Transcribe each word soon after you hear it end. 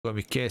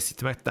Ami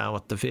készít,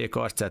 megtámadta, vég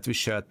arcát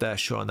viselte,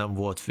 soha nem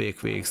volt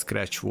vég,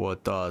 scratch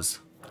volt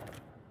az.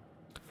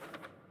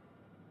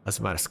 Az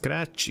már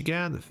scratch,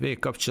 igen. Vég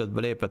kapcsolatba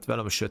lépett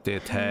velem a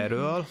sötét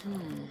helyről.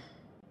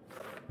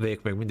 Vég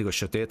még mindig a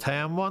sötét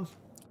helyen van.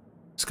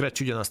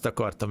 Scratch ugyanazt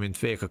akarta, mint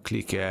vég a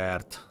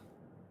clickert.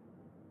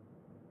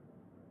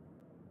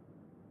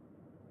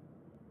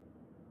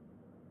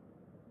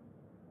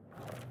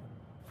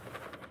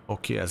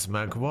 Oké, ez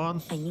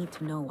megvan.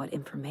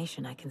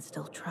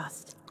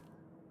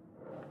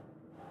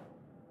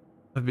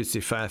 Bici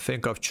fel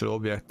fénykapcsoló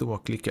objektum a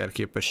clicker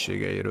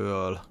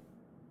képességeiről.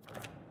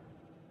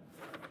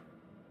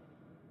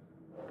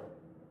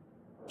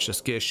 És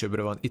ez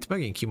későbbre van. Itt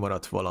megint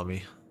kimaradt valami.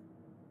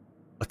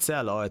 A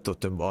cella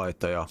ajtótömb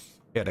ajtaja.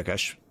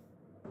 Érdekes.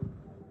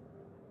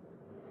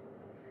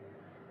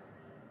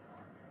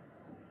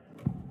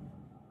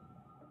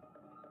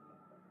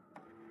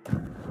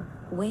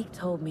 Wake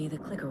told me the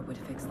clicker would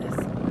fix this.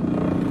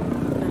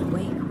 But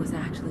Wake was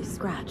actually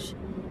Scratch.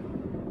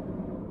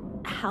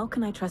 How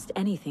can I trust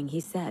anything he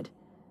said?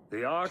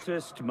 The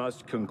artist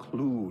must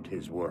conclude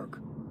his work.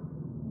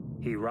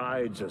 He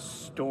rides a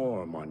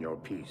storm on your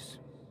piece.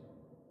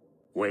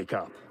 Wake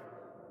up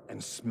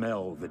and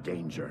smell the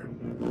danger.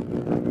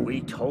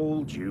 We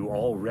told you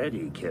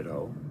already,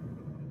 kiddo.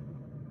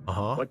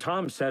 What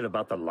Tom said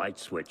about the light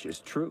switch is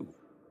true.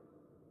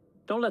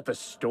 Don't let the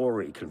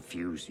story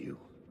confuse you.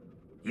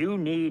 You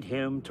need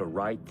him to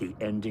write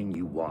the ending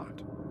you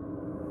want.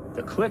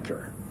 The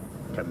clicker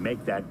can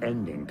make that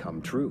ending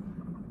come true.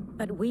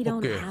 But we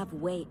don't have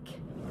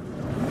Wake.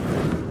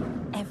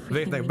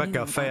 Végnek be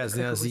kell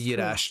fejezni az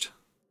írást.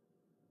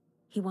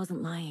 He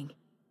wasn't lying.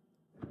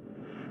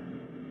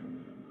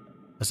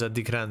 Ez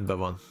eddig rendben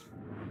van.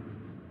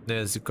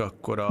 Nézzük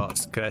akkor a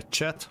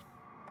scratchet.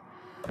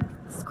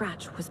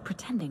 Scratch was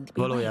pretending to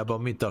be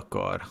valójában mit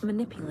akar?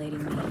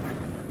 Manipulating me.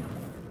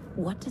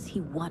 What does he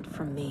want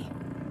from me?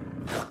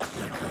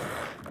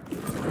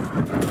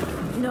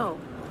 No.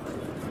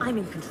 I'm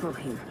in control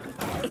here.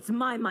 It's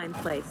my mind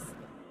place.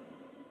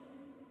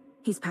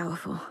 He's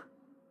powerful.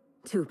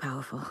 Too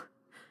powerful.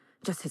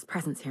 Just his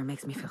presence here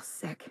makes me feel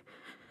sick.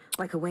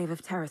 Like a wave of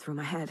terror through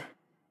my head.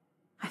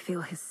 I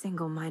feel his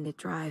single-minded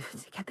drive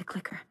to get the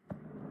clicker.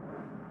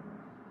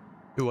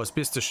 Jó, az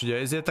biztos, hogy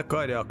ezért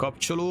akarja a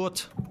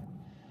kapcsolót.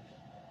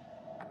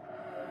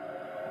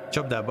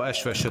 Csapdába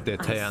esve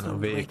sötét helyen a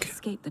vég.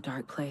 Escape the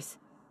dark place.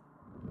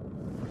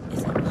 Is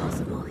it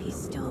possible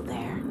he's still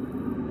there?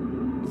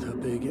 The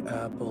big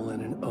apple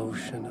in an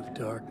ocean of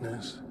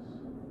darkness.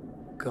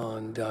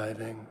 Gone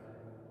diving.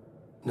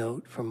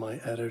 Note from my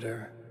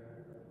editor.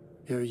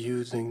 You're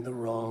using the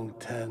wrong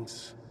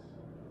tense.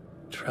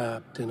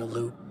 Trapped in a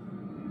loop.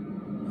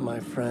 My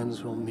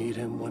friends will meet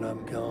him when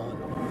I'm gone.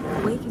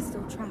 Wake is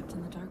still trapped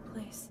in the dark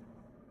place.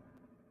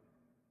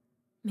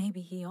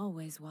 Maybe he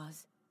always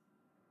was.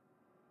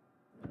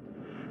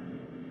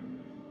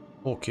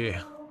 Oké.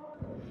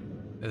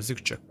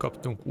 Nézzük csak,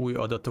 kaptunk új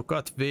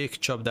adatokat. Vég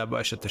csapdába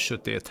esett a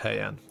sötét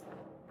helyen.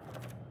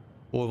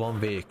 Hol van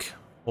Vég?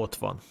 Ott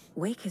van.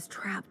 Wake is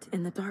trapped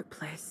in the dark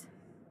place.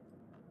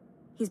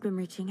 He's been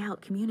reaching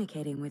out,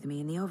 communicating with me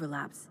in the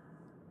overlaps.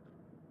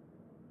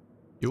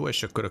 Jó,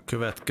 és akkor a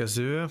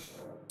következő.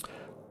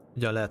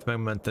 Ugyan lehet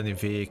megmenteni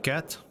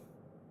Véget.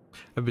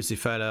 Viszi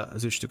fel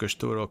az üstökös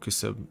tóról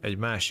küszöb egy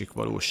másik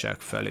valóság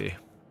felé.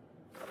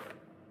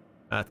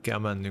 Át kell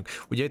mennünk.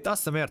 Ugye itt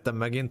azt nem értem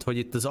megint, hogy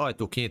itt az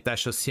ajtó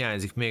kinyitáshoz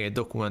hiányzik még egy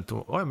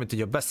dokumentum. Olyan, mint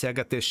hogy a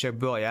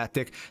beszélgetésekből a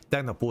játék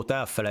tegnap óta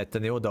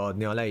elfelejteni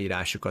odaadni a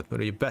leírásokat,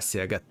 mert ugye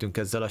beszélgettünk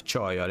ezzel a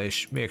csajjal,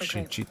 és még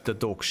sincs itt a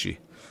doksi.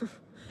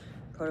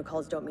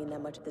 Protocols don't mean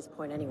that much at this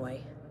point anyway.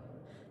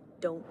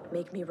 Don't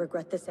make me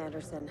regret this,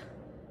 Anderson.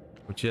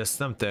 Úgyhogy ezt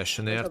nem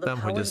teljesen értem,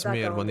 hogy ez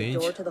miért van így.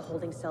 Door to the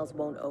holding cells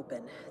won't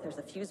open. There's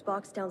a fuse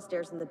box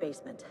downstairs in the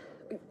basement.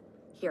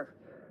 Here.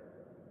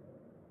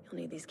 You'll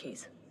need these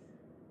keys.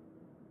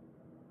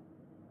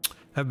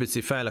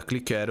 Ebbici fel a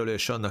klikkerről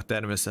és annak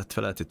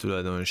természetfeletti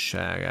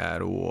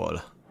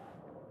tulajdonságáról.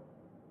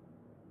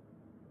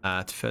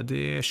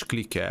 Átfedés,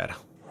 klikker.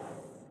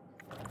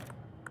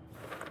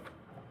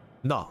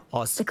 Na,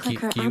 az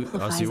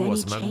az jó,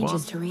 az megvan.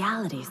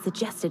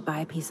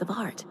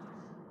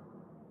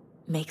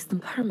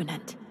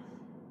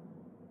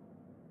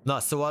 Na,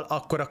 szóval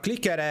akkor a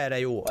klikker erre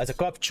jó, ez a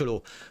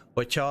kapcsoló.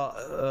 Hogyha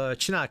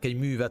csinálok egy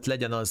művet,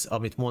 legyen az,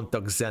 amit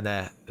mondtak,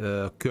 zene,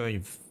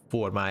 könyv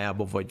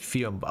formájában, vagy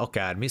film,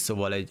 akármi,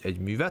 szóval egy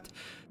művet,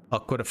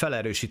 akkor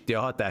felerősíti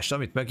a hatást,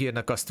 amit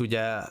megírnak, azt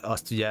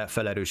ugye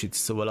felerősíti,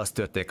 szóval az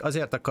történik.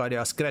 Azért akarja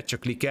a Scratch a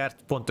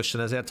klikkert,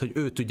 pontosan ezért, hogy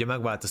ő tudja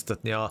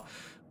megváltoztatni a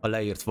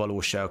leírt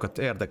valóságokat.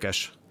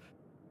 Érdekes.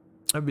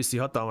 Ebiszi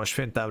hatalmas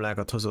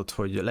fénytáblákat hozott,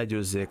 hogy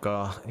legyőzzék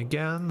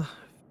igen,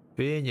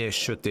 fény és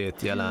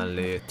sötét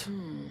jelenlét.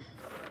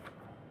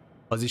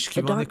 Az is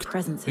ki van itt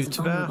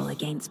ütve.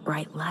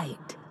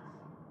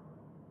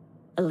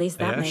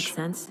 Helyes.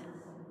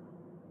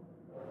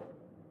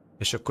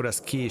 És akkor ez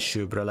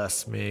későbbre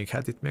lesz még.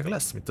 Hát itt még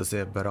lesz mit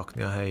azért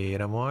berakni a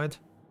helyére majd.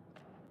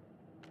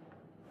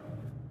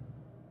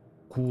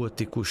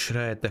 kultikus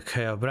rejtek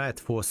hely, a Bright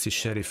Falls-i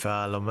sheriff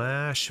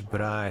állomás,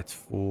 Bright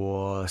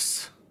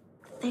Falls.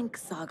 Think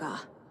Saga.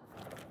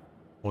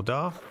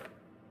 Oda.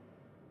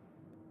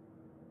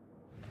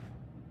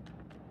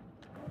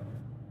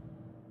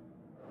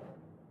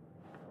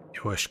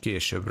 Jó, és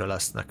későbbre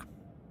lesznek.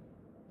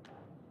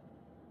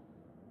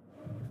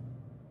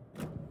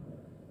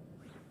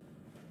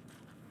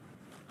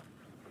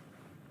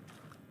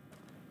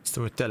 Azt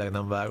hogy tényleg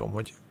nem vágom,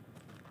 hogy...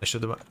 És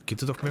oda ki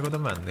tudok még oda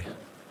menni?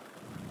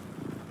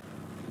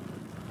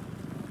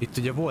 Itt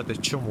ugye volt egy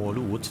csomó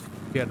loot.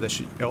 Kérdés,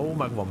 hogy... Jó,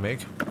 megvan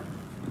még.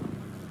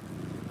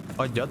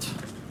 Adjad.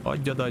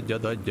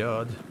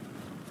 Adjad.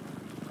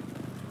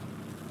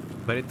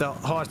 Mert itt a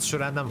harc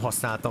során nem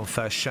használtam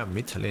fel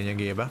semmit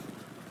lényegében.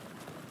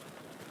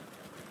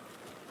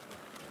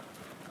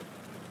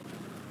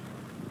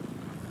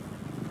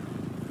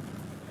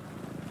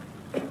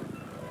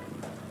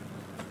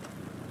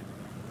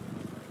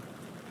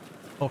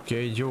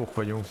 Oké, így jók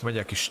vagyunk,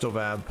 megyek is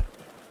tovább.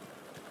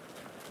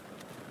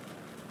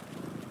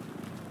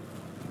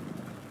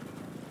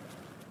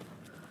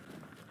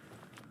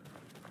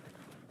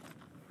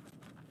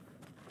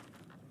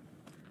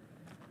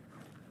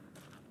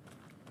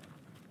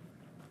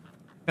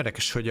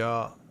 Érdekes, hogy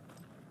a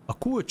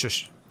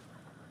kulcsos...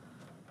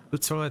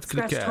 Tudsz valamit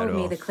klikkelről?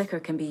 told me the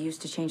clicker can be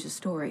used to change the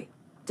story.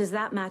 Does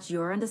that match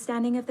your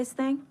understanding of this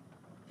thing?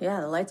 Yeah,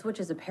 the light switch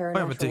is a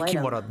Olyan, mint paranormal hogy item,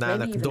 kimaradnának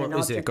maybe even an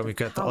object izék, of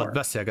amiket a power.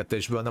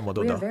 beszélgetésből nem ad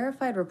We oda. have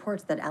verified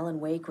reports that Alan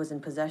Wake was in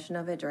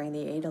possession of it during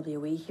the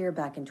AWE here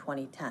back in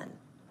 2010.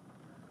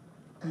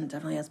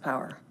 Definitely has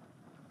power.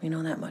 We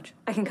know that much.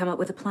 I can come up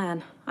with a plan.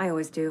 I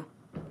always do.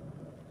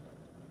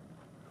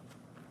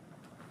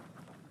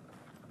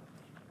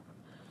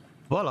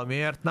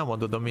 Valamiért nem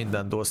ad oda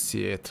minden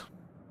dossziét.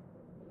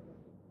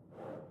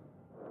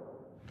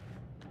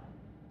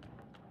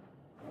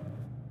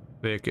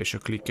 Békés a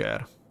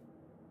kliker.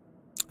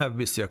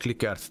 Elviszi a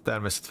klikert,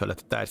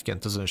 természetfeletti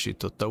tárgyként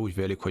azonosította, úgy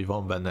vélik, hogy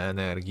van benne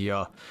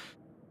energia.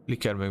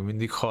 Kliker még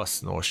mindig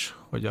hasznos.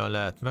 Hogyan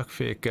lehet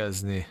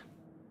megfékezni?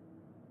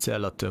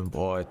 Cellatömb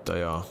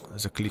ajtaja.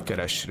 Ez a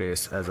klikeres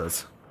rész, ez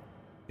az.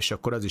 És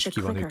akkor az is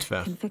ki van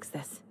ütve.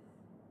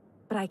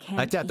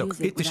 Látjátok,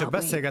 itt is a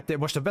beszélgetés,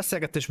 most a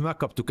beszélgetésben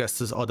megkaptuk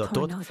ezt az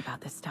adatot.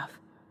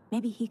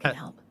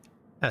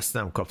 Ezt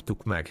nem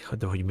kaptuk meg,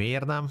 de hogy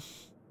miért nem?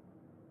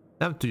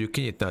 Nem tudjuk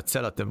kinyitni a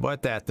cellatömb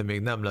ajtaját, de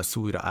még nem lesz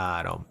újra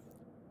áram.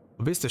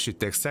 A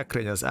biztosíték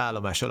szekrény az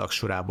állomás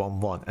alaksorában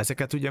van.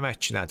 Ezeket ugye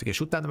megcsináltuk, és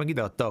utána meg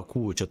ideadta a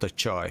kulcsot a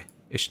csaj.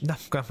 És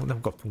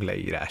nem kapunk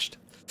leírást.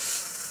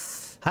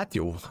 Hát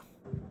jó.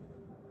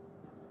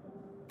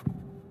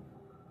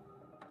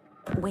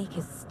 Wake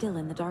is still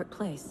in the dark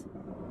place.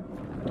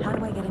 How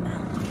do I get him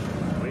out?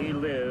 We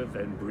live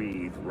and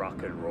breathe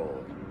rock and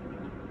roll.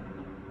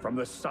 From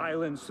the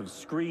silence of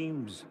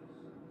screams,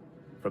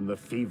 from the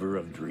fever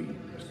of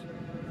dreams.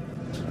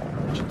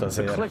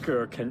 The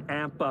clicker can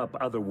amp up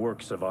other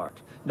works of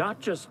art,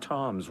 not just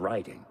Tom's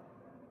writing.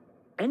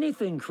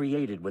 Anything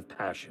created with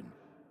passion.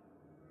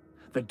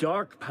 The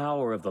dark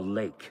power of the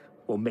lake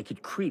will make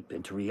it creep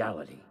into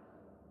reality.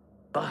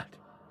 But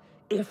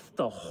if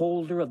the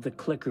holder of the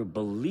clicker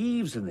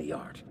believes in the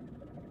art,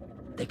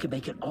 they can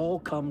make it all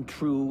come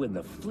true in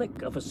the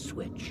flick of a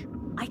switch.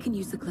 I can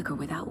use the clicker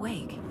without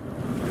Wake.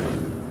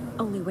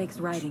 Only Wake's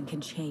writing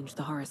can change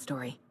the horror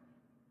story.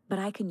 But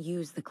I can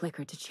use the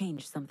clicker to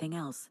change something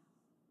else.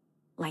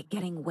 Like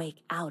getting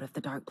Wake out of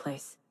the dark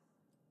place.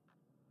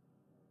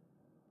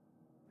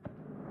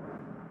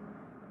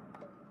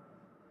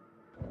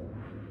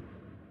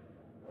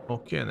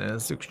 Oké,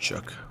 nézzük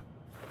csak.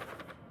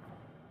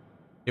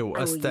 Jó,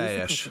 ez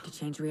teljes. To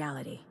change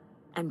reality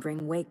and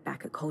bring Wake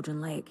back at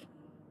Cauldron Lake.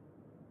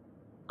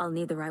 I'll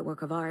need the right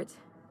work of art,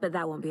 but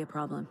that won't be a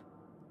problem.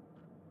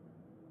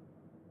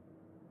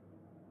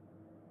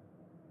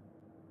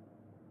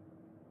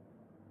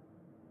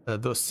 A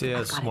dosszié,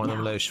 ez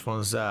mondom le is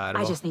van zárva.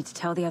 I just need to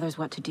tell the others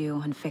what to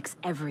do and fix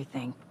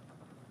everything.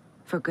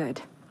 For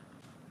good.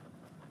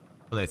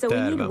 Van egy So we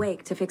need tervem.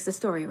 Wake to fix the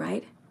story,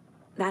 right?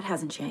 That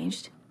hasn't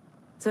changed.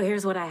 So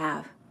here's what I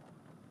have.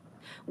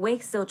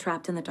 Wake's still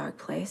trapped in the dark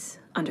place,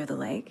 under the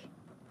lake.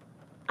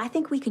 I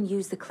think we can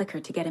use the clicker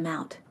to get him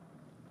out.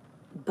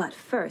 But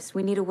first,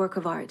 we need a work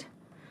of art.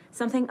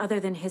 Something other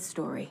than his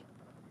story.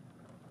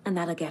 And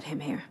that'll get him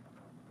here.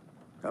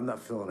 I'm not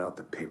filling out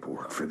the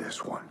paperwork for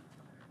this one.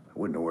 I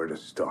wouldn't know where to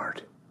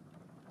start.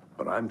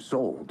 But I'm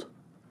sold.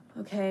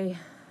 Okay.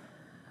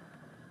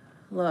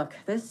 Look,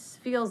 this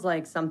feels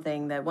like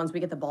something that once we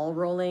get the ball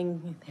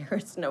rolling,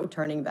 there's no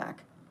turning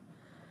back.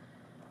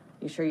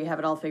 You sure you have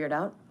it all figured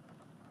out?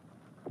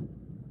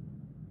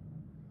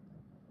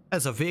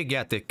 Ez a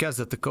végjáték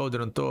kezdete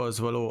Cauldron-tól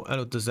való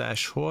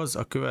elutazáshoz.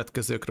 A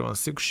következőkre van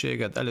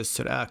szükséged.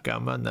 Először el kell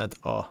menned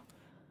a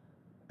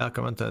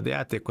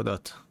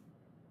játékodat.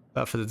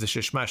 Felfedezés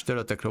és más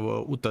területekre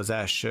való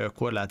utazás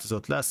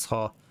korlátozott lesz,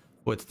 ha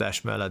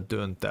folytatás mellett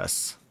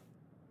döntesz.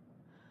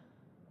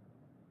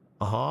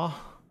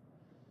 Aha.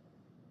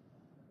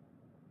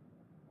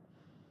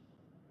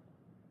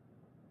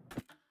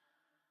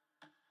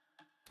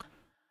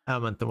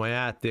 elmentem a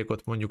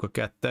játékot mondjuk a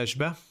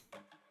 2-esbe.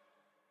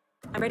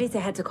 I'm ready to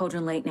head to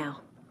Cauldron Lake now.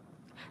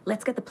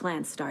 Let's get the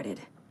plan started.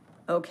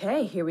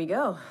 Okay, here we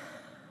go.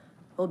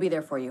 We'll be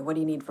there for you. What do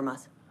you need from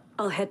us?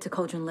 I'll head to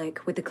Cauldron Lake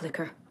with the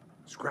clicker.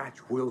 Scratch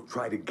will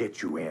try to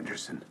get you,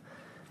 Anderson.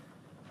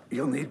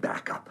 You'll need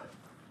backup.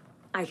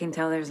 I can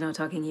tell there's no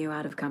talking you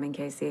out of coming,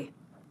 Casey.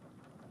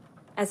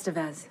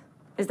 Estevez,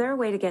 is there a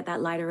way to get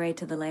that light array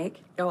to the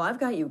lake? Oh, I've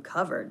got you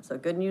covered, so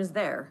good news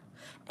there.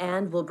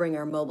 And we'll bring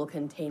our mobile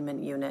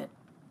containment unit.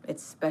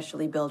 It's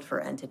specially built for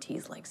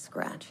entities like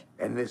Scratch.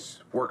 And this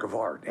work of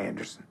art,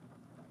 Anderson.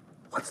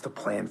 What's the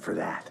plan for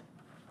that?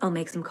 I'll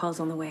make some calls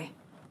on the way.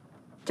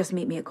 Just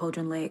meet me at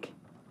Cauldron Lake.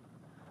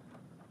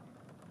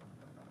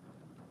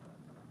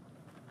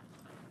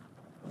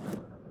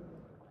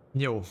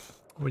 Jó,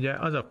 ugye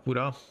az a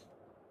fura,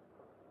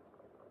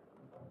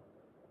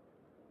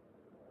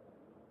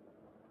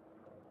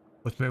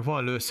 ott még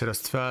van lőszer,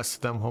 azt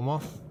felszedem homa.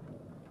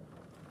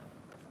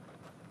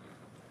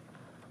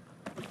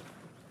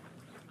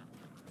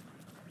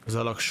 Az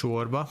alak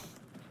sorba.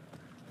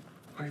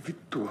 Ai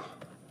vittu.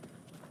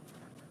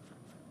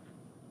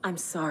 I'm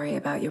sorry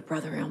about your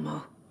brother,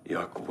 Ilmo.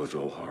 Jaakko was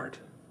all heart.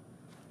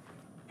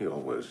 He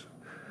always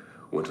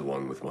went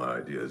along with my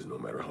ideas, no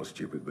matter how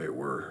stupid they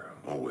were.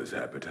 Always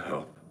happy to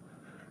help.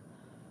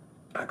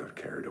 I got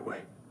carried away.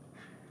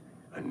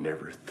 I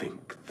never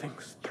think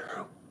things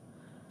through.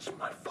 It's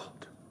my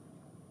fault.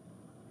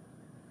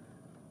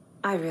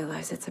 I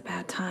realize it's a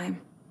bad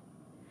time.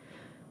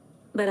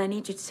 But I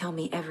need you to tell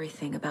me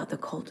everything about the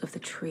cult of the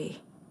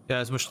tree. Ja,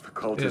 ez most The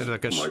cult is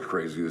érdekes. my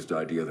craziest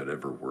idea that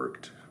ever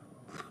worked.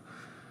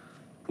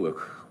 Look,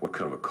 what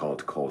kind of a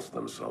cult calls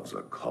themselves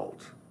a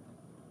cult?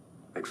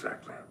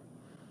 Exactly.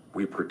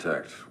 We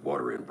protect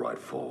water in Bright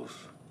Falls.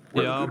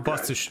 We're Ja, the good guys.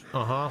 basszus,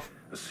 aha.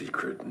 A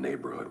secret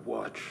neighborhood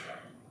watch.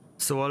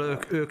 Szóval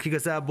ők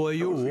igazából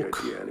That was the jók.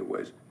 idea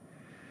anyways.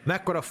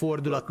 Mekkora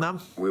fordulat, nem?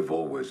 We've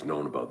always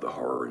known about the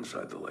horror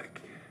inside the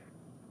lake.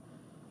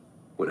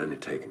 When any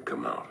Taken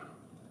come out,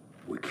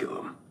 we kill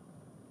them.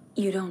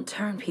 You don't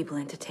turn people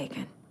into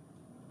Taken.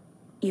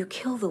 You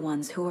kill the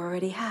ones who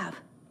already have.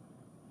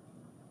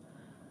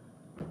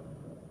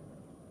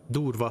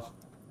 Durva.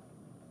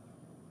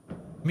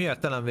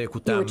 Miért Alan You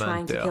után were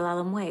trying to kill mentél?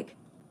 Alan Wake.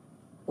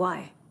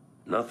 Why?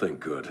 Nothing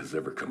good has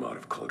ever come out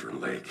of Cauldron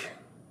Lake.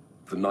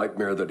 The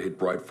nightmare that hit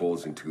Bright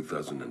Falls in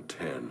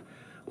 2010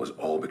 was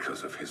all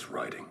because of his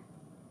writing.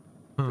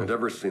 And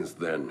ever since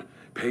then,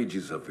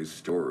 pages of his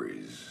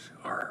stories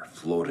are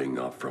floating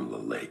up from the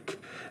lake,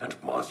 and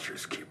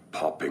monsters keep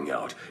popping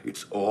out.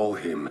 It's all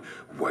him,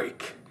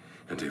 Wake.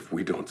 And if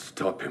we don't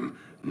stop him,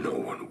 no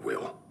one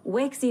will.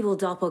 Wake's evil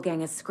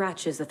doppelganger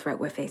Scratch is the threat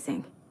we're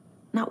facing.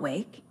 Not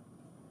Wake.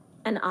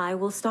 And I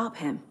will stop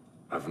him.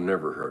 I've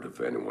never heard of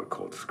anyone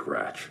called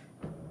Scratch.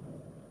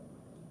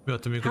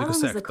 Mióta How működik a long has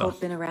the szekta? cult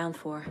been around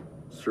for?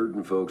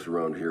 Certain folks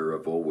around here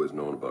have always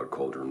known about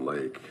Cauldron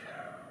Lake.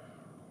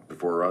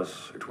 Before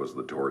us, it was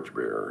the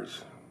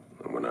Torchbearers.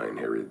 And when I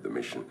inherited the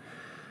mission,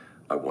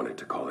 I wanted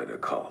to call it a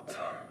cult.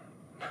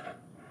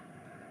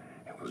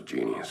 It was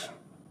genius.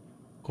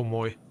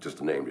 Komoly. Just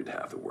a name did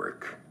half the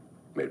work.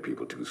 Made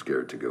people too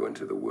scared to go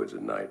into the woods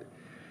at night.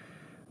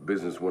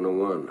 Business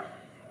 101.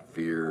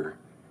 Fear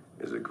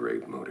is a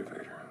great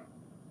motivator.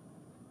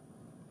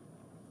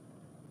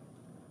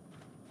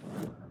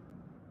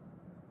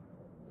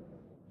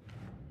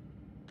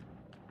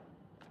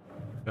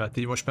 Hát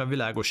így most már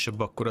világosabb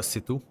akkor a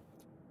szitu.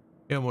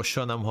 Én most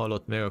soha nem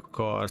hallott még a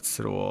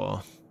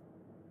karcról.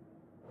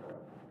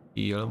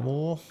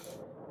 Ilmo.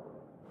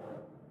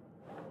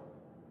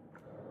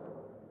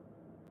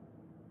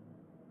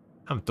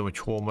 Nem tudom, hogy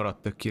hol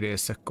maradtak ki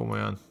részek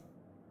komolyan.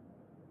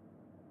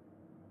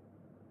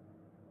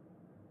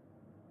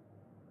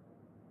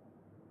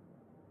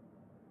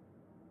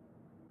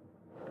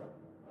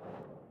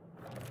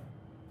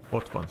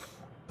 Ott van.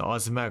 Na,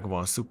 az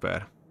megvan,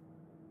 szuper.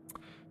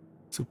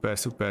 Szuper,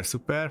 szuper,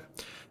 szuper.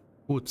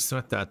 Út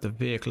megtalált a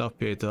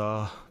véglapjait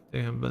a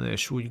tényben,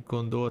 és úgy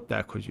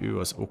gondolták, hogy ő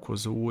az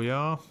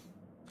okozója.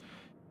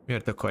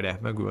 Miért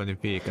akarják megölni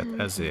Véket?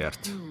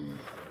 Ezért.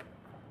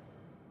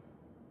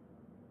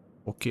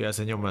 Oké, ez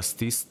a nyom, ez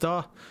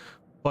tiszta.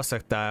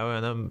 Passzektál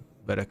olyan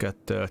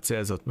embereket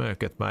célzott,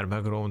 melyeket már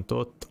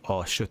megrontott.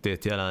 A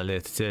sötét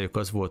jelenlét céljuk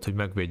az volt, hogy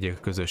megvédjék a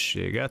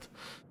közösséget.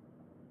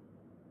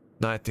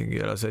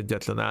 Nightingale az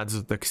egyetlen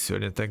áldozat, aki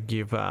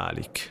szörnyeteggé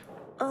válik.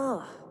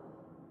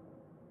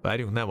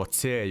 Várjunk, nem a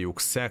céljuk,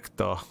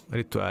 szekta,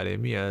 rituálé,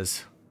 mi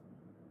ez?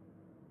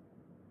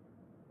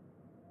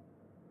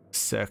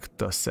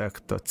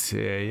 Szekta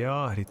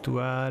célja,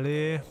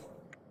 rituálé.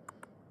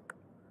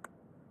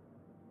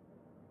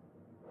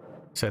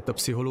 Szekta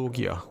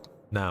pszichológia?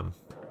 Nem.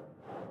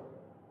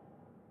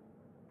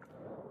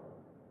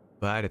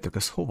 Várjatok,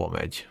 ez hova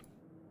megy?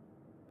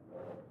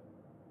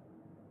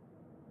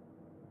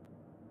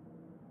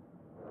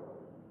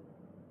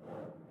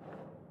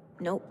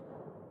 Nope.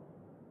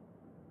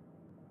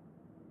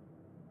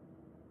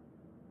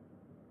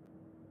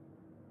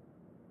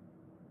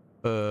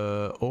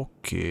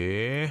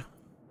 Oké.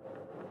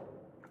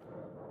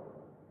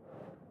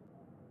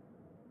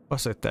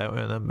 Azt, hogy te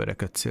olyan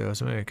embereket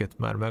célhoz, amelyeket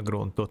már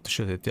megrontott, és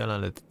ezért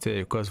jelenleti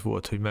céljuk az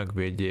volt, hogy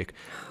megvédjék.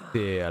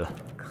 Cél.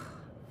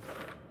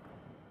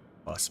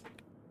 Az.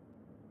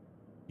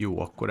 Jó,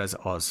 akkor ez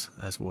az.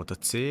 Ez volt a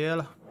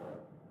cél.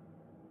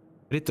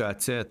 Rituál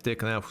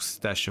céltéken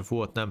elpusztítása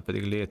volt, nem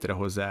pedig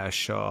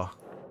létrehozása.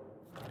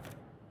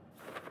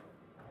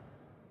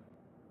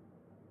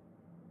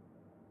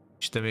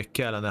 És de még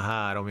kellene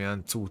 3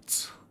 ilyen cucc.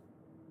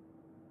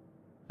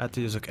 Hát,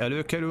 hogy azok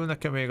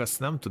előkerülnek-e még, azt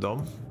nem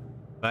tudom.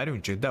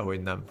 Várjunk csak,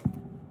 dehogy nem.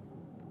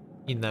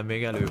 Innen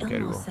még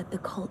előkerül.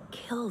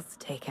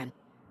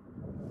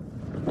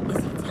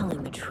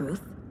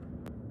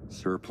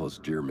 Surplus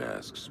deer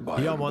masks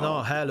by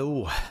Yamana,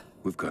 hello!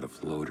 We've got a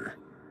floater,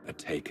 a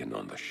taken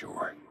on the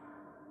shore.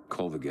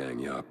 Call the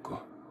gang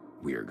Yakko.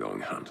 We are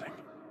going hunting.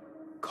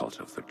 Cult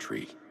of the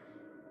Tree.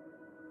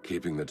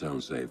 Keeping the town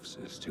safe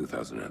since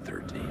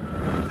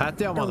 2013. Hát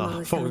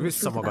Yamana, fogd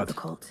vissza magad.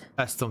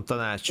 Ezt tudom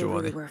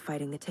tanácsolni.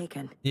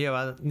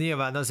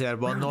 Nyilván azért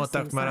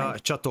bannoltak, mert a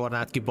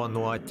csatornát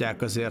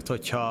kibannolhatják azért,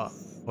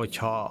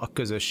 hogyha a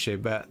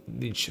közösségben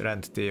nincs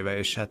rendtéve,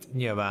 és hát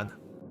nyilván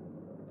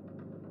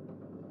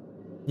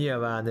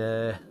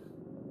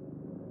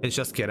én is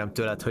azt kérem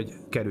tőled, hogy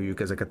kerüljük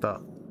ezeket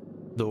a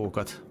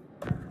dolgokat.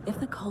 If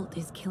the cult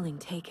is killing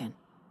Taken,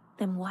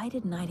 then why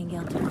did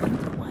Nightingale turn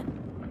into one?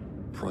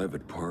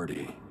 Private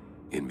party,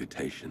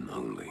 invitation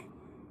only.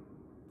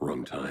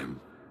 Wrong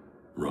time,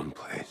 wrong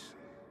place.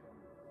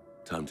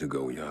 Time to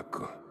go,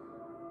 Yakko.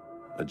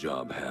 A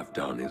job half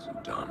done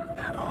isn't done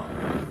at all.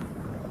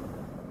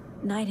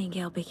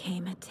 Nightingale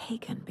became a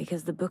Taken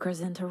because the Bookers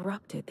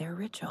interrupted their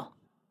ritual.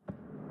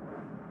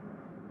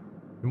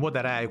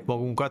 Moderáljuk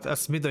magunkat,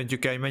 ezt mi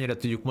döntjük el, hogy mennyire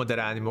tudjuk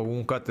moderálni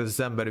magunkat, ez az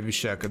emberi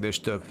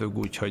viselkedéstől függ,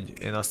 úgyhogy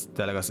én azt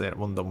tényleg azért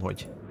mondom,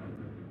 hogy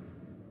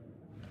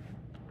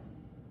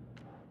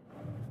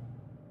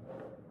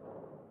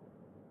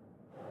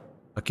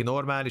aki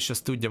normális,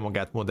 az tudja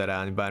magát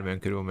moderálni bármilyen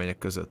körülmények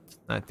között.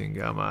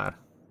 Nightingale már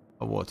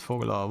ha volt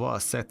foglalva, a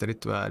szektor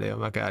rituáléja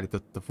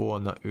megállította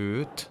volna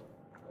őt.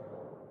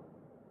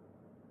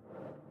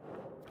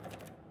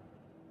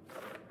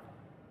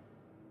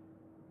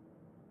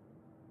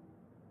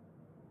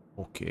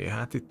 Oké,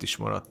 hát itt is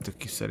maradtak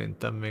ki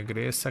szerintem még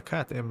részek.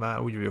 Hát én már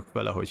úgy vagyok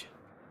vele, hogy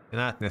én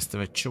átnéztem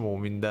egy csomó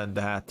mindent,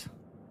 de hát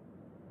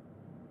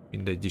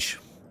mindegy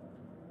is.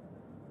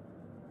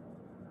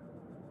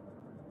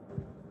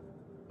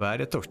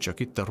 Várjatok csak,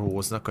 itt a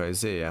Rose-nak a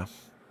izéje.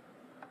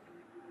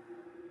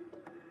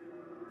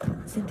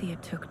 Cynthia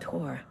took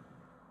Tor.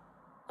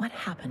 What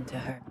happened to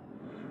her?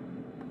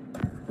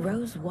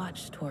 Rose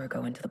watched Tor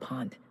go into the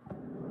pond.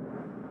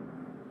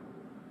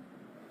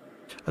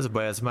 Ez a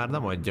baj, ez már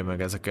nem adja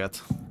meg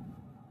ezeket.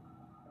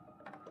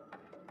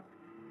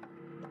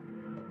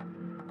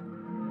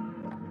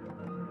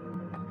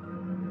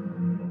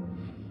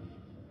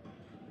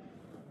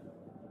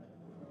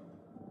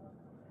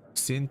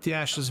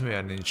 Cynthiás az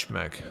miért nincs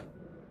meg?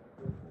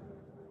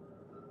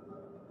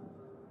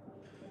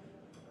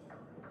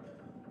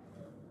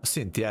 A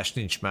Cynthiás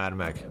nincs már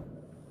meg.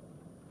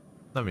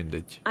 Na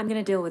mindegy. I'm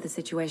gonna deal with the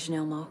situation,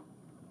 Elmo.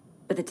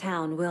 But the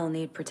town will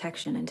need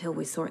protection until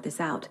we sort this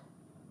out.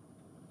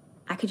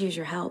 I could use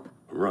your help.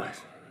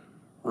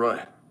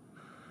 Right.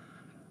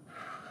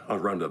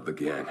 I'll round up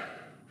the gang.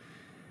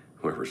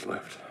 Whoever's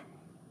left.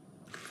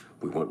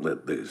 We won't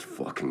let these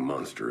fucking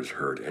monsters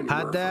hurt anymore.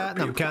 Hát de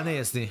nem kell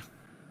nézni.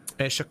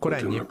 És akkor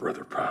ennyi.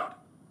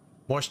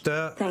 Most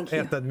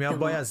érted, mi a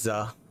baj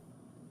ezzel?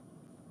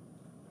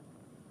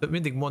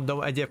 Mindig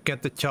mondom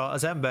egyébként, hogyha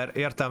az ember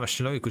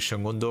értelmesen,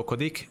 logikusan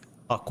gondolkodik,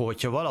 akkor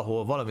hogyha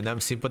valahol valami nem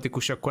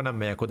szimpatikus, akkor nem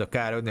megyek oda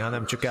károgni,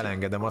 hanem csak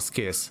elengedem, az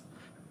kész.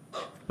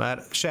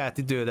 Mert saját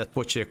idődet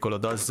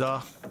pocsékolod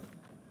azzal,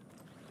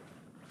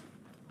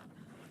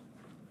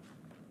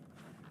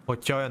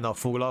 hogyha olyannal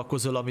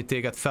foglalkozol, ami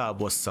téged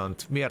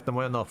felbosszant. Miért nem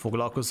olyannal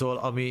foglalkozol,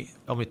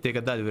 ami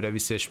téged előre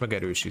visz és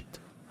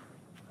megerősít?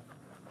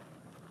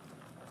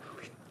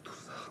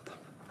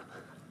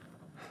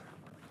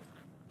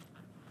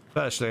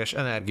 Felesleges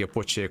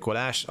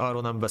energiapocsékolás,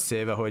 arról nem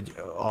beszélve, hogy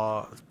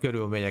a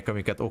körülmények,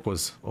 amiket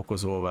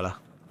okozol vele.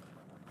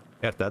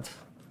 Érted?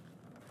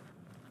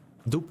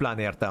 Duplán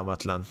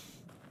értelmetlen.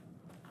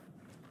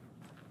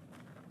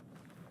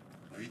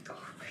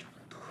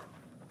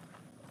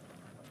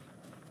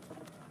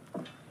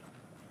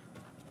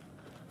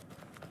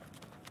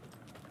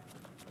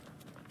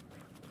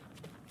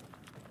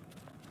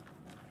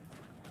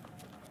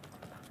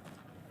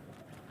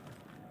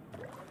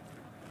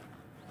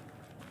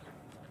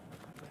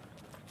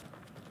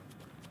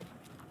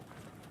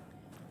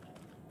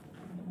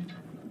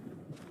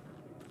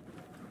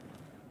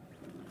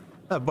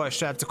 A baj,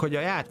 srácok, hogy a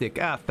játék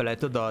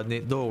elfelejt odaadni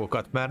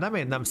dolgokat, mert nem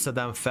én nem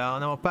szedem fel,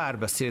 hanem a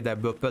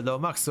párbeszédekből. Például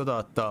Max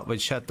odaadta,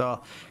 vagyis hát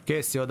a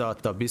Casey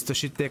odaadta a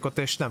biztosítékot,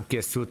 és nem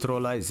készült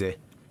róla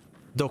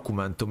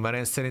dokumentum, mert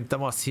én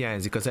szerintem az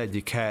hiányzik az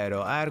egyik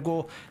helyről.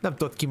 Ergo nem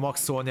tudod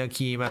kimaxolni a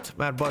kímet,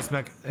 mert bazd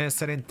meg, én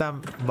szerintem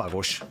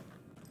bagos.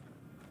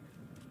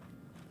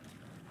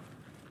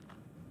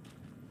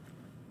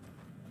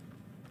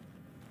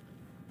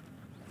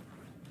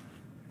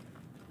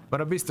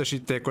 Mert a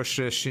biztosítékos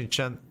rész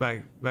sincsen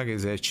meg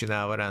ezért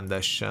csinálva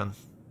rendesen.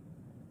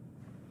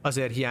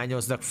 Azért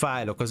hiányoznak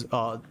fájlok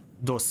a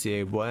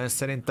dossziékból, én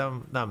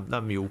szerintem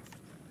nem jó.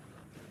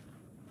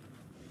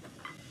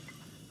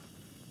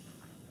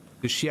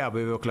 És hiába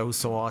jövök le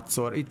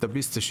 26-szor, itt a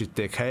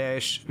biztosíték helye,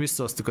 és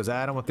visszahoztuk az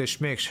áramot, és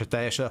mégse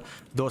teljes a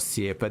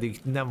dosszié,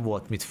 pedig nem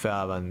volt mit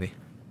felvenni.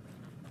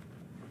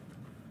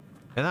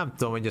 Én nem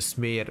tudom, hogy ez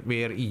miért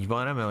így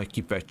van, remélem, hogy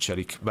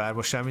kipecselik. Bár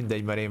most már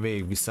mindegy, mert én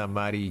végigviszem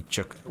már így,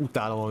 csak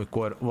utálom,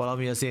 amikor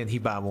valami az én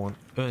hibámon,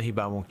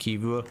 önhibámon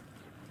kívül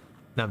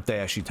nem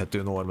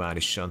teljesíthető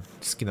normálisan.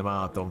 Ezt ki nem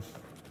állhatom.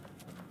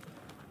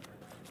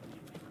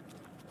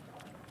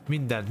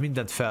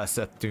 Mindent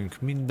felszedtünk,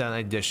 minden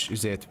egyes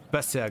üzét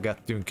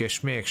beszélgettünk, és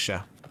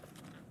mégse.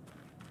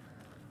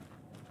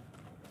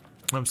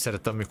 Nem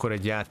szeretem, amikor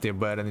egy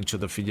játékban erre nincs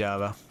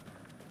odafigyelve.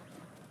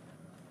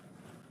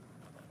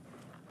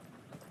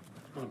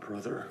 Oh,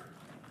 brother.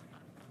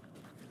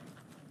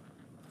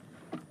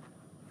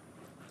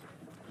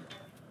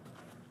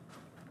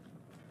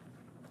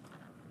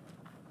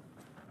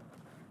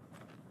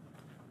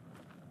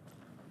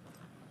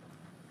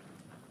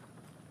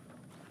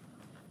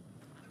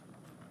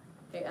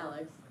 Hey,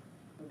 Alex.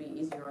 It'll be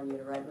easier on you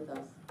to ride with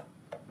us.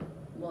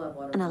 We'll have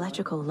water. An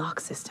electrical lock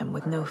system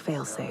with no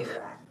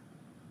failsafe.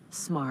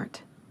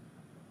 Smart.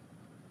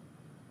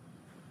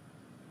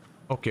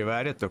 Oké,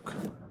 várjatok.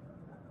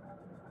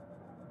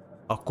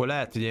 Akkor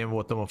lehet, hogy én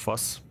voltam a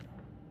fasz.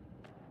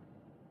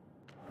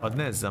 Hadd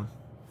nézzem.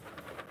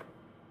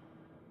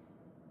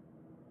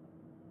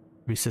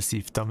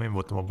 Visszaszívtam, én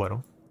voltam a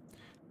barom.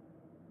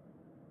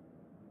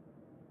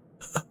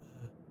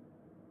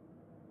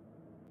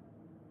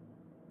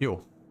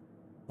 Jó.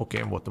 Oké,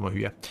 én voltam a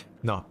hülye.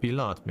 Na,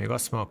 pillanat, még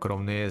azt meg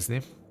akarom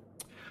nézni.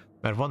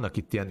 Mert vannak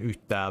itt ilyen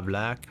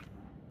ügytáblák.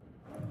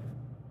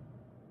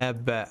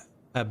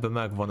 Ebbe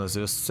megvan az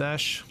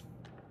összes.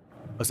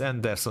 Az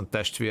Anderson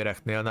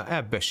testvéreknél, na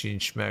ebbe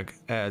sincs meg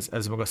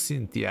ez meg a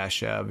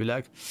szintiás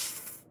elvileg.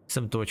 Ezt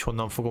nem tudom, hogy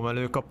honnan fogom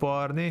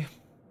előkaparni.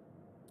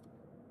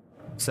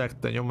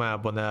 Szekta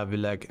nyomában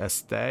elvileg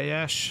ez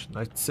teljes,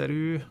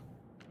 nagyszerű.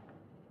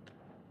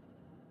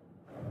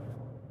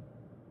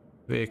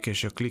 Vék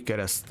és a kliker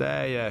ez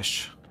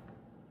teljes.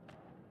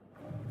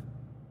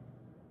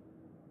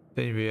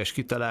 Tényvélyes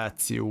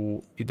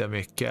kitaláció, ide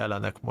még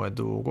kellenek majd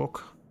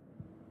dolgok.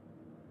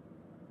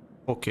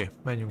 Oké,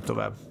 menjünk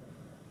tovább.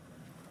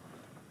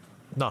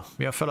 Na,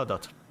 mi a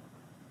feladat?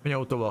 Menj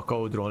autóval a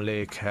Caudron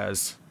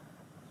Lake-hez.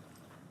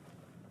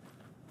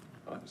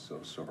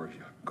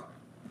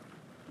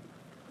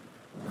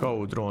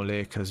 Caudron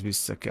Lake-hez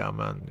vissza kell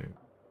mennünk.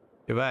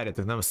 Ja,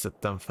 várjátok, nem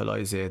szedtem fel a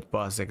izét,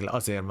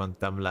 azért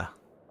mentem le.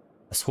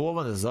 Ez hol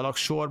van? Ez az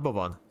alaksorban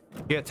van?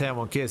 Két helyen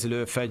van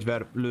kézilő,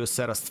 fegyver,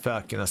 lőszer, azt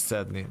fel kéne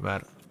szedni,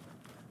 mert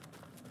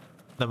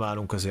nem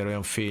állunk azért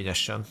olyan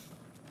fényesen.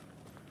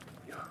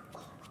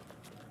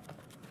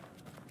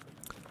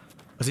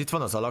 Az itt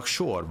van az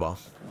alaksorba.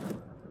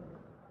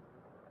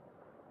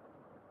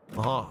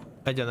 Aha,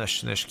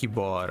 egyenesen és ki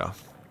balra.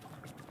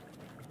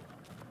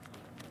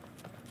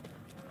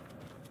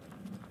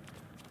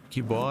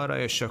 Ki balra,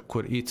 és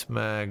akkor itt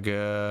meg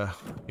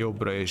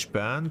jobbra és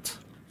bent.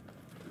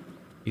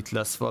 Itt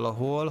lesz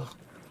valahol.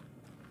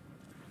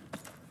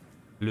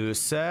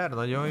 Lőszer,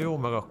 nagyon jó,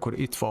 meg akkor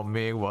itt van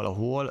még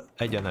valahol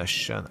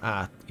egyenesen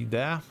át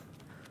ide.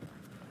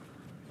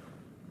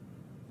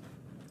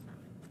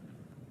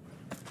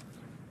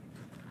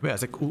 Mi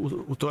ezek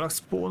utólag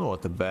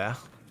spawnolt be?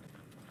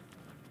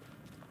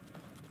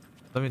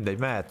 Na mindegy,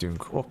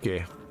 mehetünk,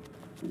 oké.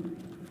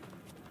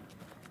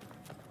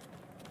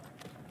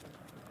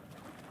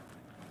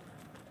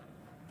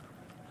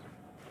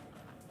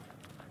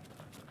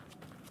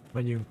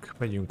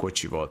 Megyünk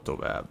kocsival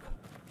tovább.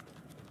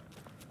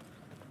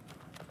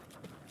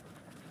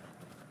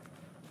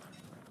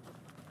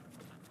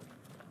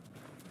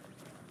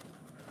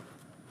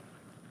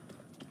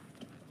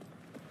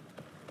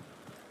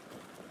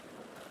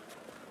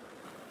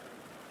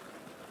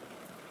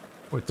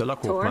 Hogy a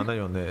lakók már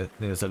nagyon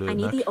nézelődnek.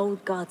 I need the old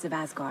gods of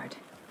Asgard.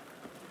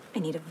 I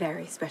need a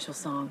very special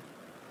song.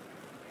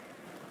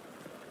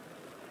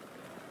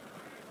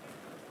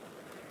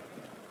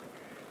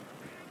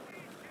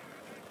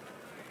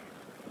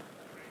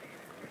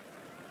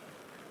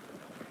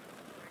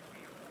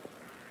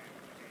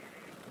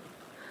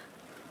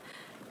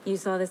 You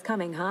saw this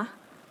coming, huh?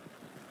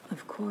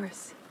 Of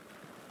course.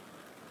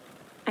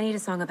 I need a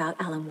song about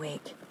Alan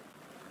Wake.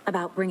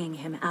 About bringing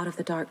him out of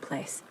the dark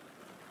place.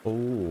 Ó,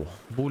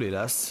 buli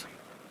lesz.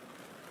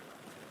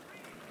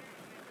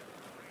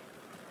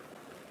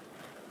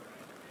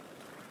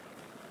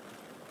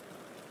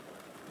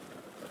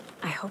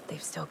 I hope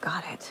they've still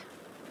got it.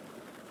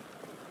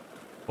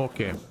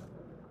 Oké.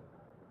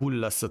 Buli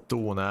lesz a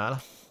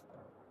tónál.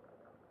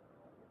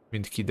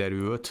 Mint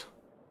kiderült.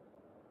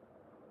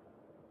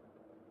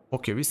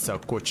 Oké, vissza a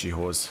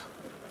kocsihoz.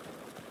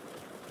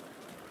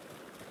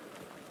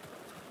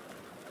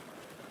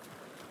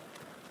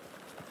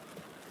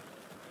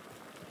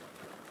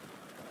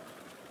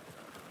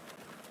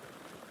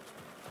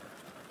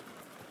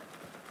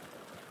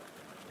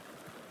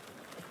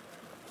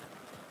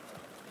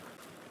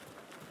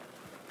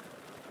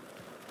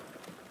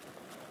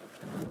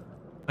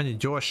 Annyi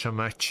gyorsan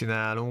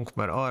megcsinálunk,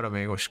 mert arra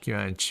még most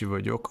kíváncsi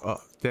vagyok. A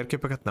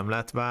térképeket nem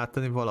lehet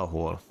váltani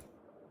valahol?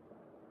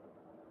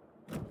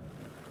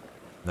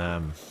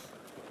 Nem.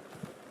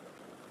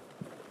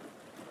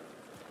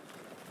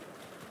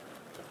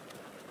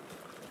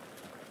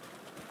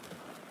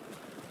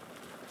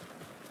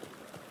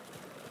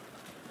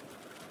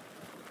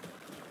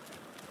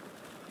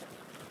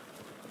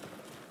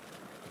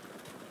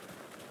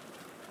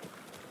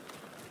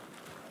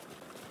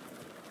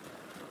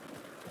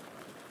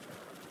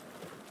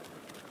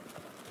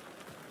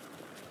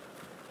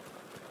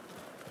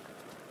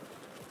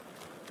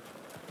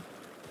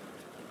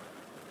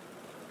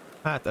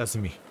 Hát ez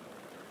mi?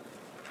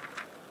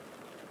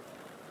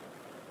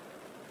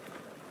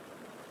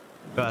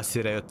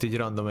 Felszíre jött így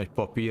random egy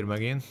papír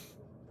megint.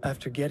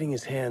 After getting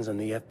his hands on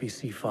the FBC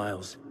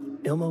files,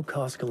 Ilmo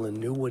Koskinen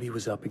knew what he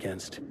was up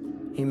against.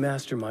 He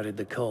masterminded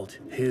the cult,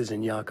 his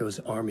and Yako's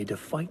army, to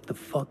fight the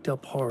fucked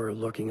up horror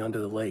lurking under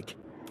the lake,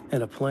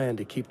 and a plan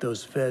to keep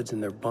those feds in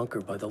their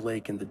bunker by the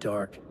lake in the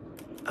dark.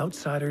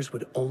 Outsiders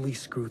would only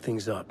screw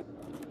things up.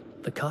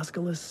 The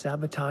Koskilas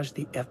sabotaged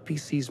the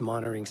FPC's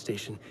monitoring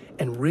station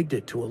and rigged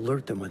it to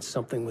alert them when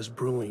something was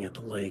brewing at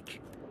the lake.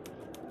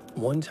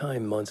 One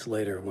time months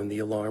later, when the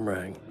alarm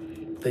rang,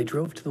 they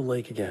drove to the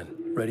lake again,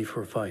 ready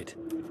for a fight.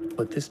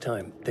 But this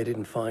time, they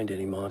didn't find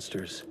any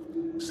monsters.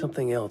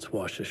 Something else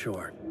washed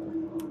ashore.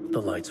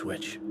 The light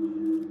switch.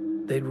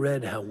 They'd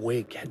read how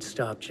Wake had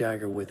stopped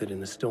Jagger with it in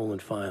the stolen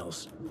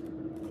files.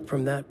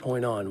 From that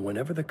point on,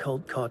 whenever the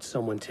cult caught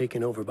someone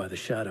taken over by the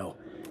Shadow,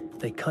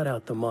 they cut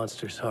out the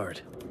monster's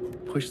heart,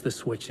 pushed the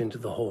switch into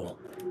the hole,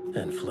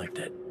 and flicked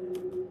it.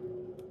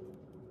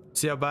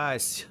 Szia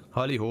Bász!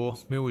 Halihó!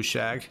 Mi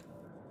újság?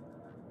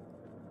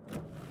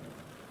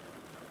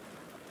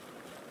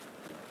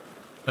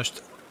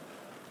 Most...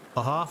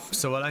 Aha,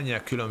 szóval ennyi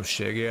a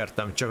különbség,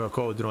 értem, csak a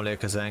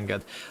Codron-lékhez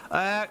enged.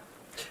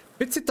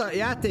 Picit a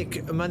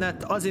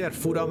játékmenet azért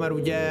fura, mert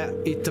ugye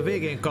itt a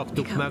végén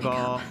kaptuk meg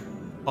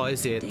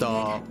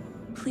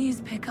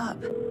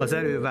az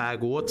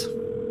elővágót.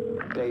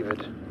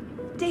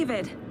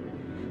 David.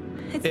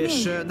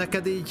 És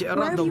neked így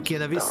random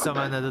kéne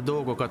visszamenned a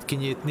dolgokat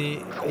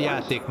kinyitni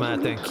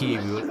játékmeneten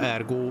kívül,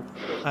 ergo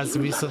ez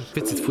viszont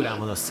picit furán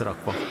van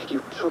összerakva.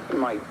 You took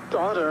my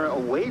daughter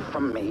away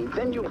from me,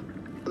 then you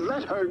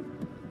let her...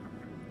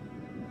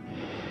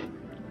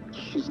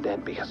 She's dead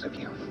because of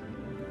you.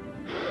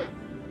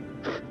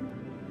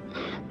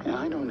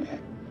 And I don't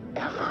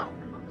ever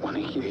want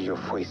to hear your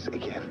voice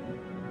again.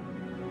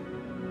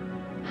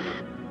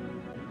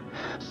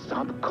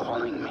 Stop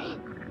calling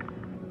me.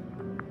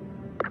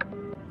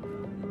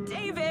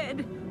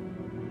 David!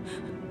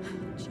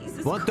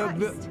 Jesus Van több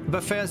Christ.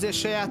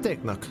 befejezése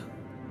játéknak?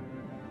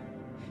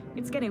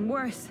 It's getting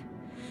worse.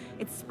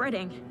 It's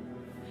spreading.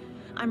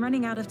 I'm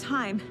running out of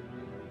time.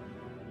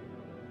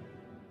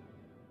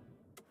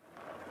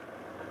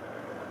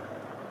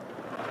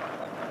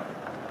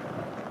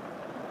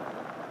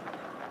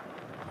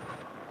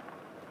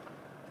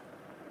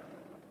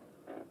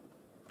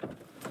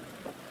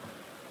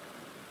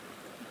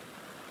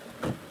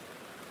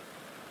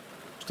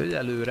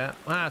 Egyelőre,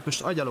 hát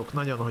most agyalok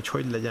nagyon,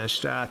 hogy legyen,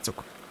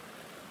 srácok.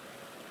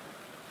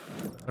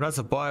 Az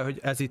a baj, hogy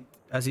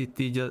ez itt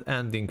így az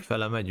ending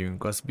fele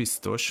megyünk, az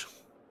biztos.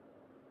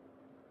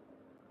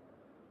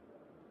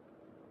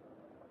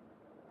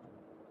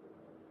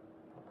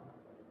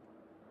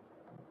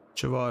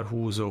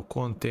 Csavarhúzó,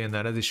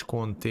 konténer, ez is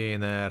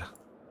konténer.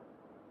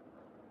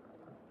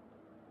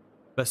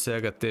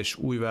 Beszélgetés,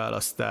 új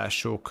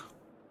választások.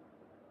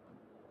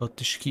 Ott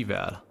is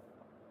kivel?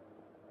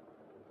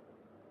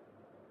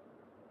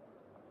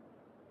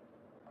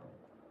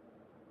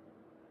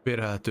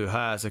 Bérelhető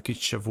házak, itt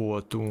se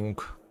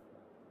voltunk.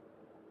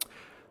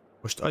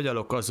 Most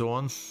agyalok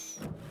azon.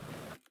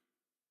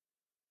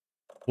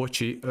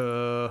 Bocsi,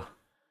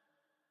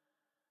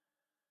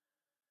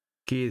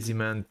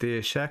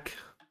 kézimentések.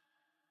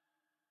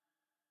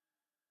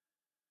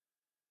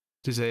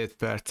 17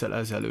 perccel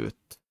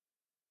ezelőtt.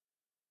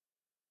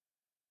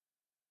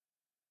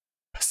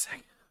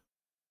 Beszeg.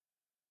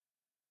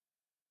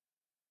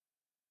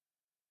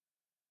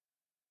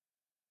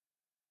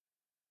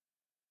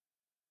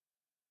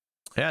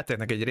 A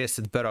játéknak egy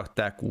részét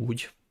berakták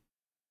úgy.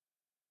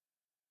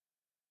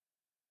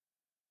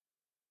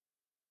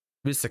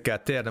 Vissza kell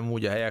térnem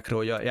úgy a helyekre,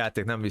 hogy a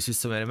játék nem visz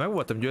vissza, mert meg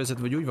voltam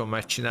győződve, hogy úgy van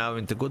megcsinálva,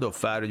 mint a God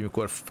of War, hogy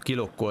mikor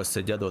kilokkolsz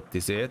egy adott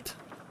izét.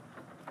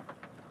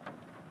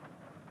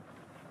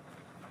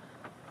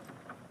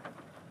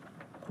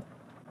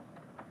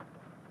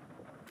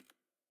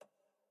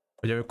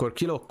 Hogy amikor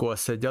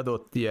kilokkolsz egy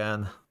adott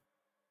ilyen...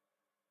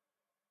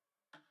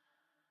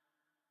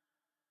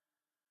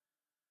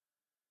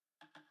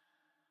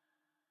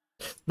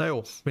 Na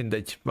jó,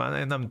 mindegy, már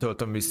én nem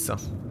töltöm vissza.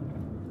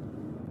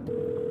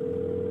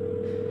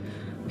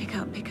 Pick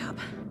up.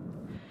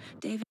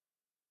 David,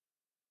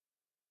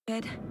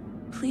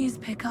 please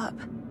pick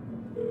up.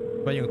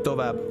 Menjünk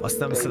tovább, azt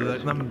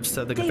nem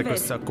szedegetek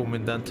össze akkor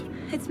mindent.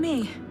 It's me.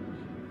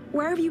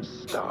 Where have you...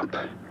 Stop.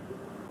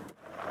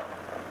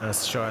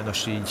 Ez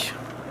sajnos így.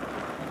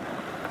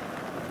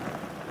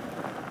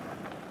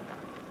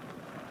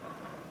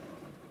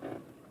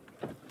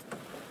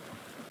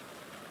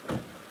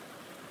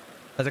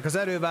 Ezek az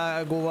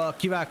erővágóval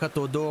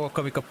kivágható dolgok,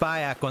 amik a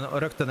pályákon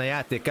rögtön a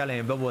játék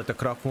elején be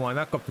voltak rakva, majd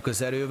megkapjuk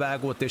az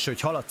erővágót, és hogy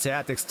haladsz a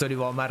játék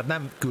sztorival, már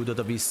nem küldöd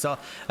a vissza.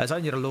 Ez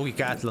annyira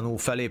logikátlanul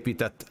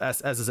felépített,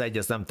 ez az egy,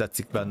 ez nem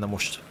tetszik benne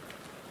most.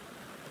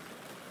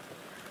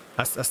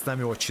 Ezt nem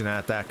jól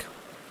csinálták.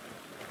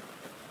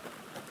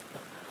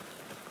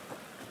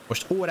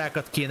 Most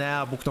órákat kéne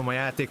elbuknom a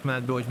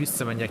játékmenetből, hogy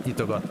visszamenjek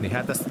nyitogatni.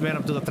 Hát ezt miért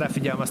nem tudott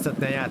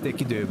ráfigyelmeztetni a játék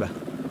időbe?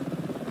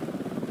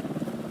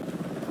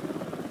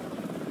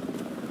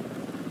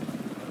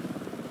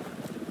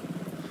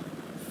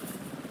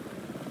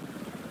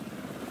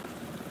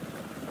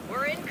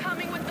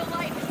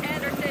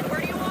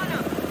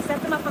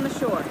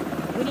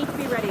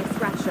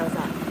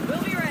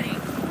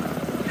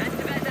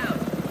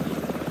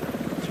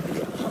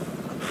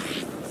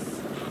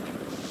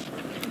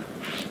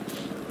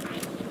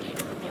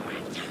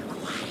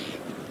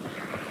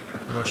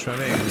 Most már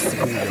még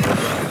viszik úgy, ahogy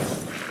van.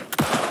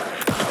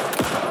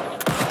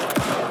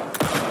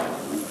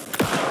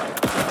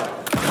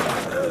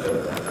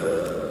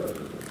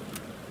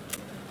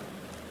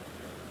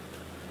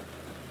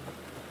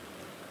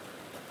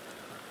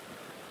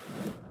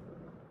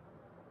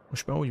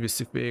 Most már úgy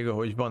viszik végig,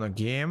 ahogy van a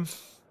game.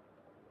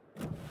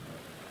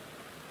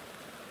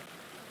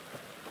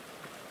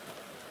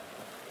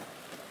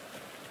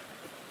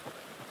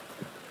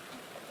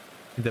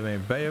 Ide még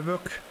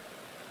bejövök.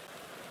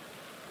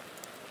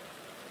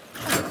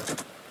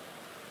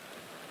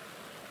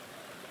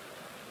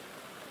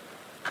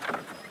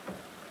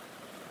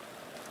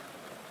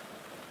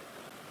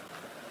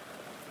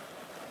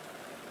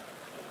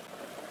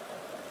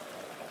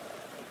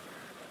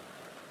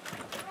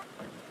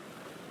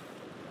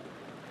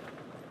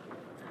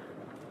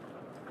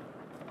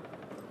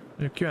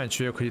 Kíváncsi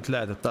vagyok, hogy itt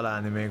lehet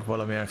találni még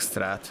valami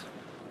extrát.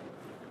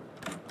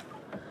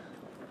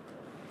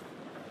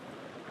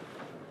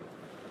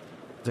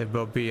 Ebbe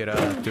a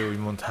bérelhető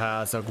úgymond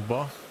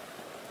házakba.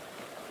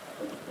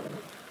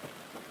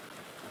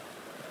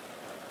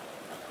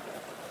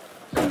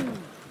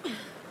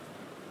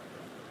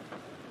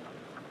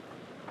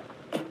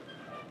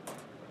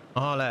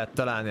 Aha, lehet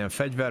találni ilyen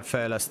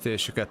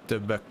fegyverfejlesztéseket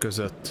többek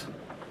között.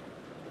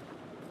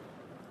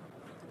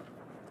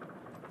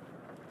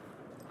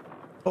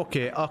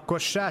 Oké, akkor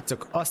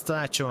srácok, azt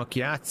tanácsolom, aki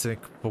játszik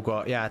fog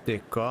a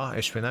játékkal,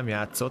 és még nem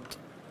játszott.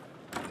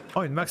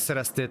 Amint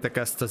megszereztétek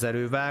ezt az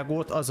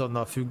erővágót,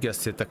 azonnal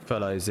függesszétek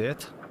fel a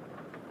izét.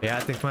 A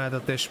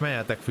játékmenetet, és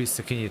menjetek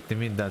vissza kinyitni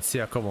mindent.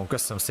 Szia, Kavon,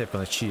 köszönöm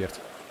szépen a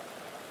cheert.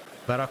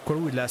 Mert akkor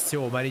úgy lesz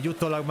jó, mert így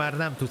utólag már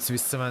nem tudsz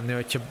visszamenni,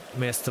 hogyha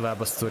mész tovább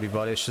a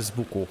sztorival, és ez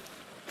bukó.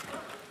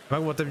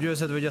 Meg voltam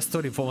győződve, hogy a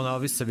sztori vonal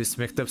visszavisz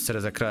még többször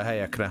ezekre a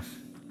helyekre.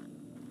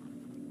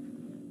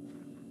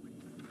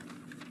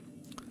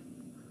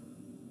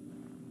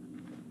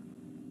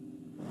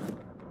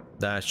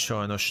 De hát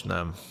sajnos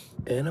nem.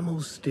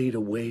 Animals stayed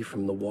away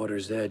from the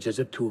water's edge as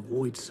if to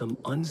avoid some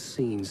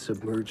unseen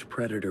submerged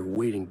predator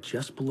waiting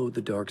just below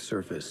the dark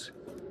surface.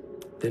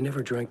 They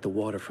never drank the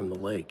water from the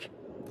lake.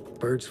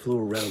 Birds flew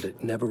around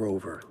it, never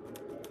over.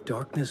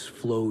 Darkness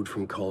flowed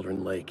from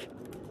Cauldron Lake.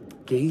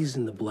 Gaze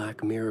in the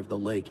black mirror of the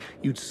lake,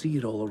 you'd see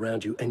it all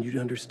around you, and you'd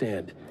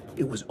understand.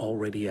 It was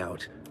already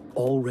out,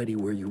 already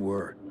where you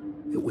were.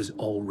 It was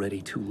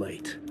already too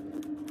late.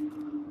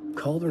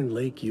 Cauldron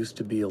Lake used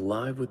to be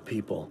alive with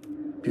people.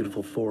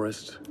 Beautiful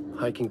forests,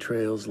 hiking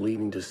trails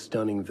leading to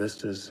stunning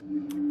vistas.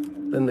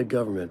 Then the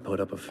government put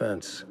up a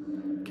fence,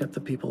 kept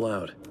the people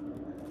out.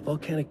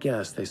 Volcanic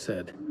gas, they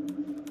said.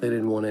 They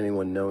didn't want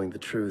anyone knowing the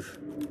truth.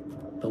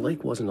 The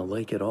lake wasn't a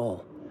lake at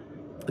all.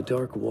 The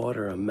dark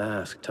water a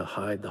mask to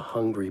hide the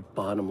hungry,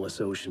 bottomless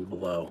ocean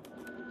below.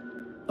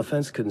 A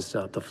fence couldn't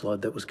stop the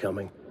flood that was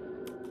coming.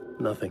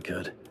 Nothing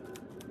could.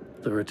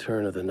 The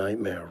return of the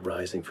nightmare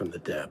rising from the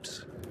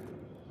depths.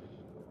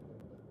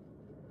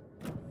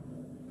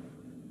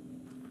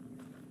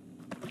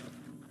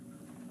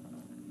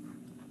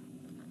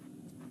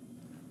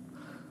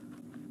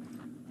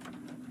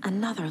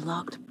 Another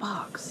locked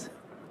box.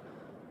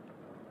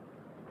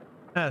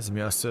 Ez mi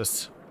a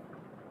szösz?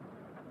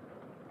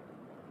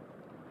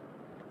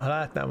 Ha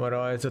látnám a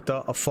rajzot,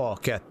 a fa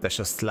 2-es,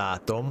 azt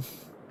látom.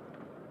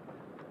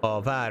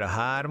 A vár a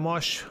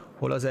 3-as,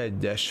 hol az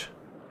 1-es?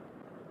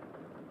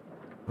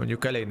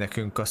 Mondjuk elég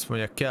nekünk, azt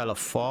mondja, kell a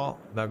fa,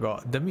 meg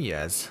a... De mi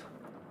ez?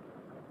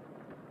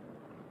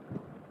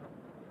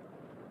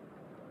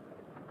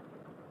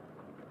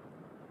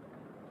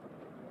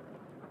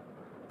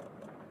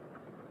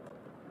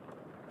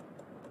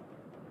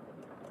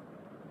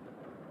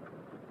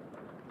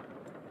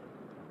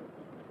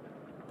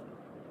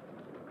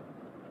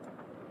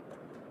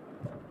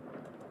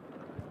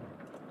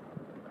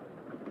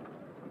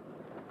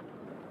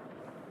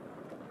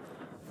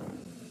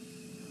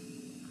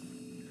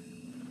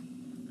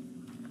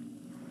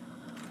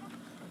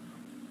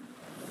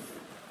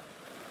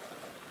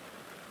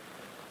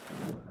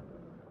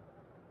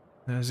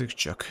 Nézzük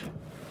csak.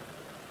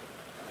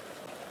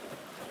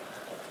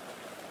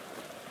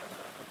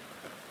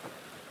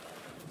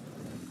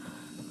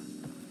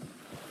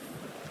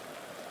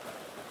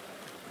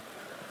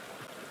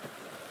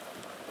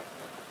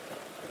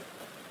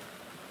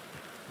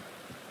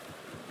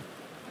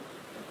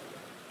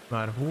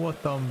 Már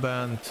voltam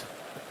bent.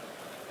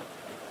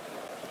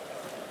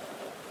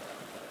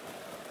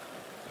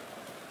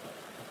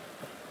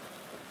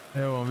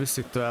 Jó van,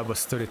 viszik tovább a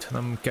sztorit,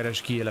 nem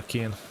keresgélek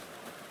én.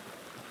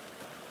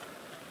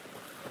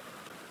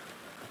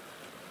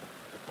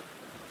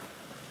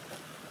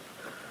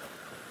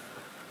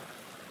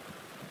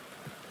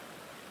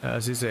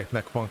 Ez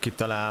izéknek van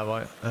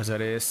kitalálva ez a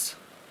rész.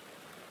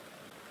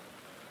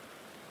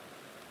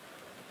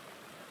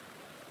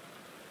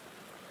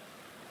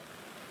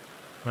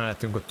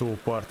 Mehetünk a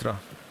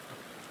tópartra.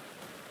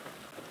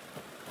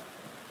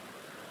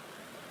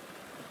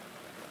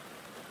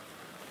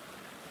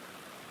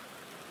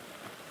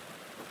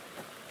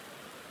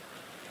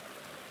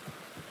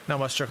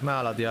 Nem, az csak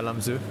nálad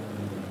jellemző.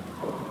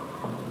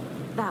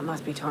 That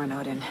must be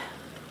Tornodin.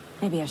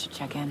 Maybe I should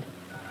check in.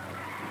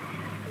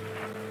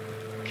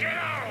 Kiddo!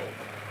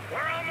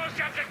 We're almost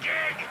at the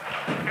gig!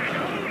 And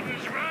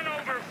Odin's run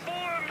over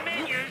 4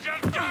 minions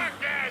of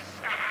darkness!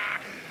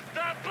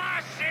 The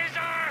bus is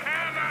our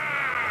hammer!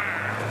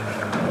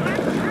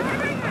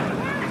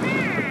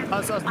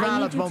 Az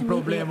nálad van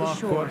probléma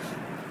akkor.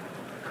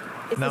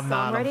 Is the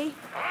song ready?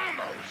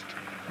 Almost!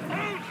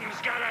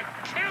 Odin's got a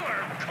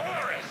killer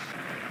chorus!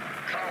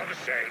 Come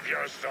save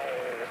your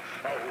soul,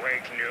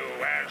 awake new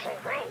and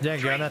hope.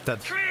 Gyenge a neted.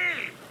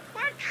 Tree!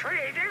 What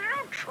tree? There's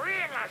no tree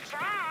in the song!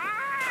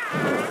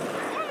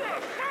 Who the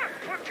fuck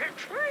put the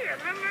tree in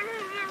the middle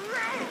of the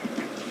road?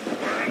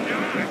 We're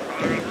not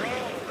on a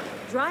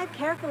road! Drive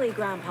carefully,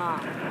 Grandpa.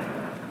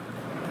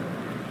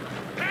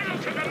 Pedal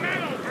to the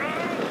metal, bro!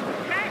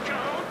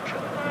 Metal to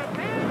the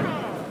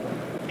metal!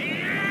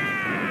 Yeah!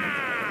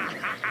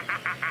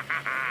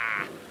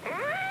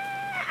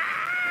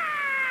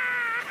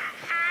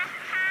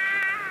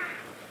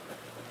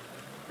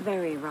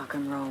 Very rock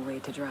and roll way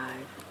to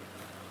drive.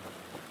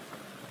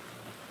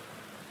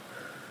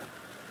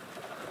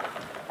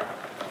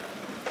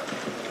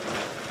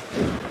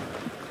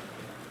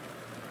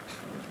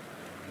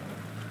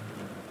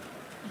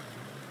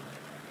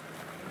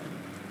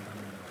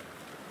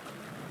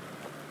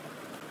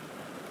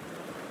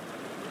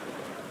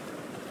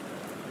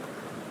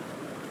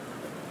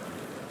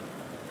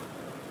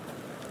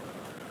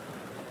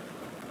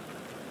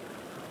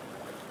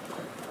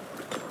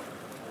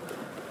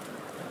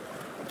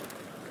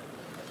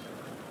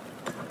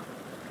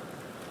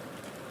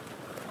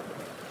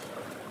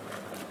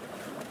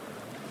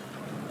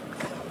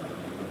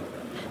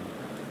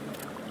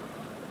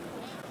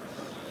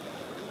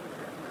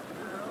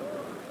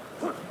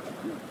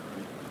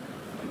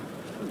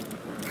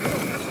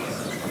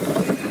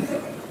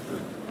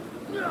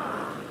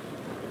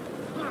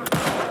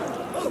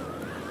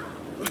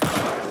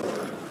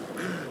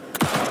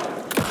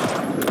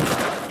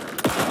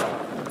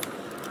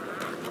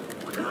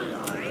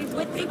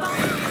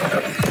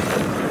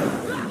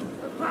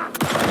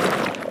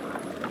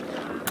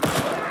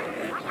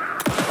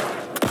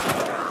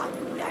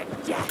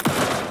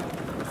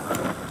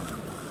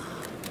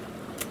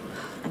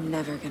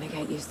 Never gonna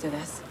get used to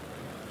this.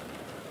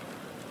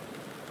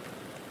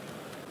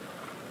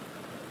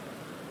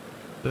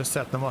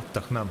 Összet nem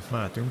adtak, nem,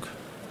 mehetünk.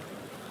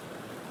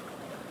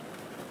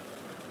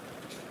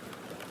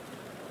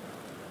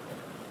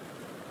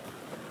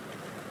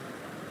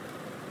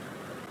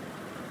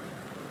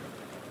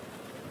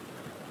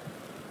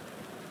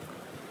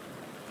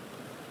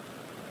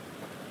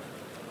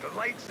 The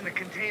lights in the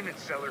containment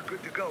cell are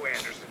good to go,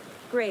 Anderson.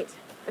 Great.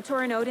 A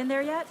Tornode in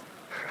there yet?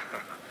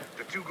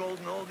 The 2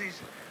 golden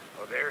oldies?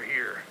 Oh, they're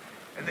here.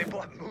 And they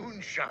bought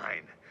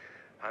moonshine.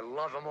 I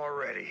love them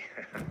already.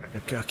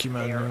 Kell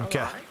kimennünk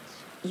kell.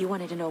 You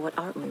wanted to know what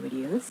art we would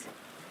use?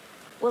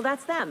 Well,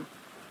 that's them.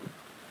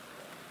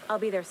 I'll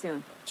be there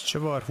soon.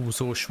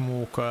 Csavarhúzós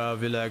móka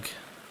elvileg.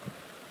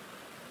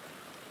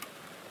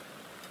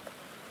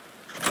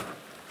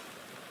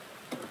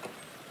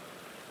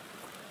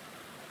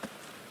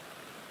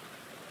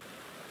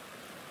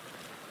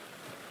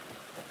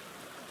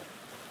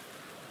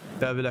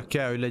 De elvileg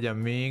kell, hogy legyen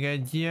még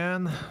egy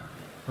ilyen.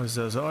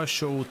 Hozzá az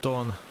alsó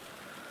úton.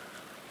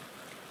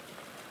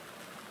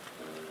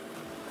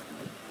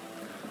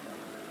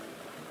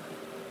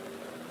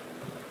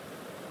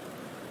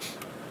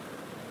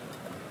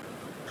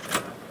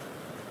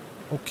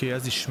 Oké,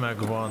 ez is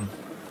megvan.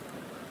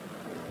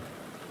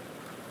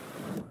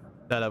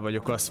 Tele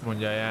vagyok, azt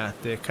mondja a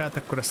játék. Hát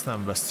akkor ezt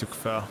nem vesszük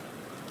fel.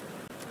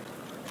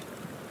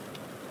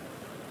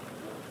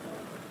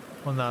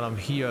 Van nálam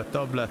hír,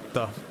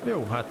 tabletta.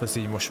 Jó, hát ez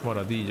így most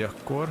marad így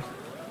akkor.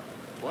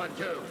 1,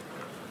 2.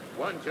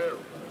 1, 2.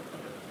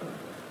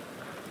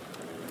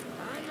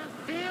 How you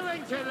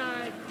feeling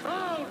tonight,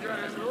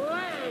 Cauldron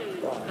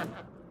Lake?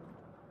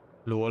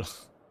 Lol.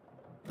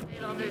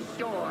 On this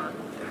shore.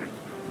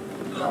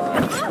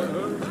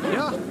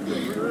 Ja!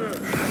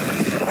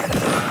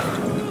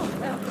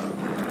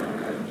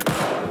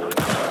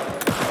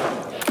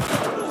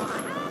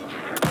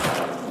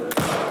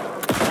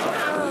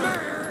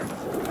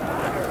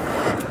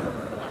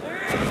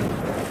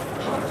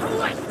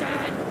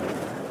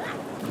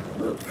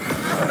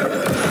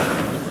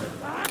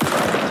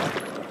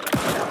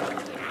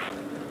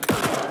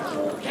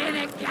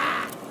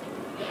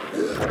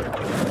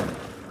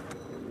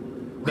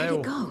 De jó.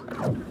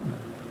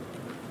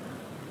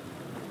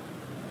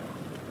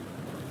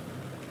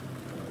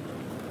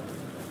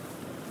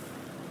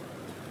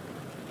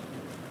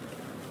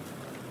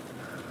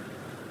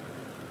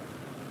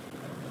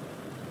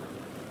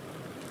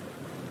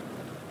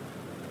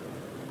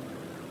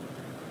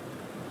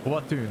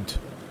 Hova tűnt?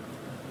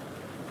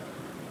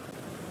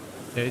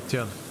 Ja, itt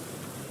jön.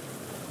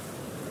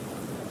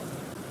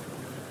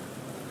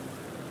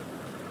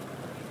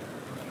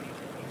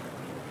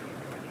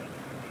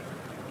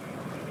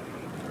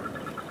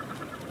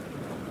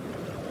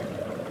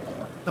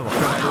 Nem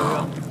akar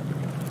olyan.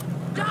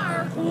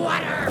 Dark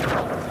water!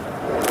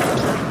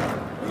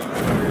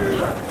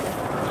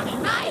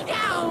 Lie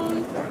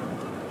down!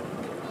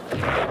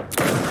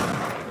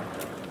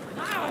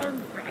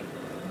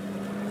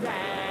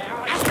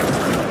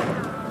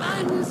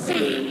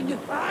 Unseen!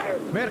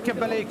 Miért kell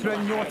belékről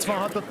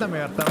 86-ot? Nem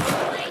értem.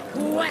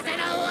 Wasn't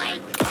a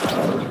lake!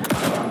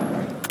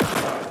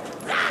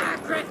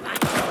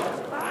 Sacrifice!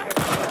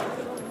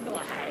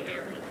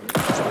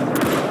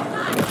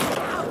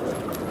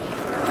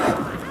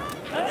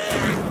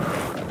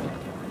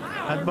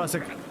 Hát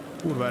baszek,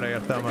 kurvára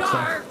értelmeztem.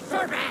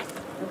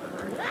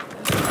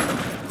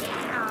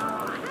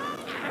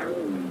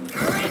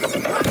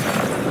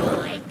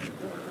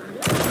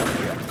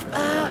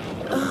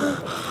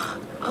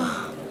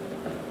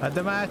 Hát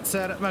de már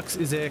egyszer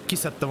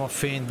kiszedtem a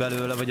fényt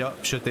belőle, vagy a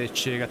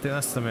sötétséget, én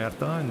ezt nem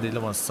értem, mindig le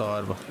van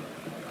szarva.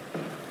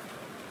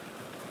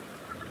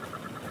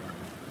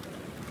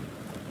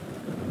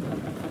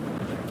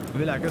 A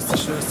világ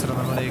összes őszre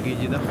nem elég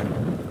így ide.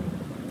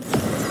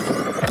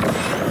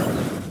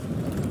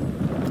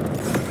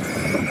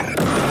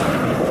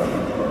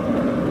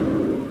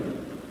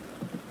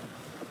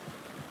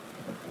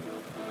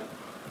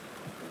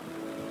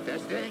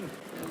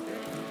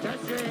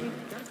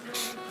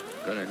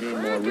 Gonna need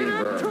more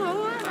reverb.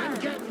 I'm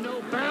getting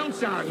no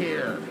bounce out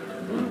here.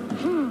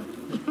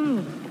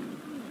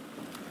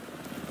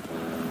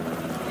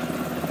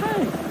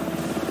 Hey,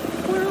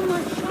 where are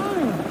my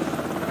chimes?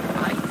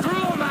 I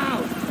threw them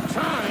out.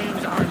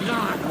 Chimes are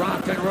not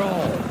rock and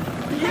roll.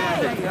 Yeah,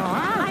 they are.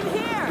 I'm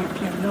here.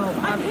 No,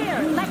 I'm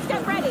here. Let's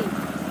get ready.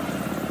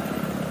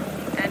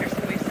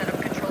 Anderson, we've set up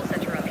control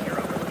center up here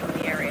overlooking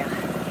the area.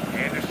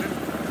 Anderson,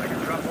 I can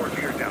drop more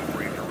gear down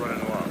for you if you're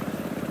running low.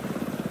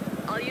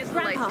 I'll use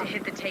the lights to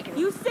hit the taken.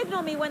 You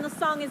signal me when the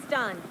song is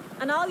done,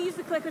 and I'll use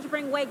the clicker to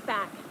bring Wake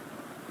back.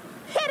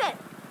 Hit it!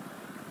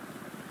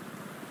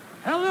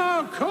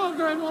 Hello,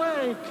 Cauldron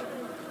Lake.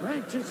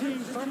 Great to see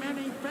so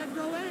many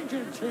federal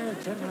agents here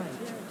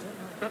tonight.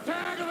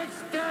 Prepare to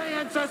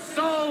experience a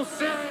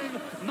soul-searing,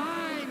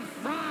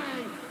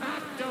 mind-frying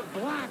act of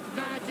black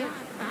magic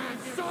and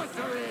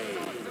sorcery.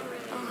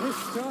 This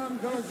song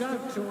goes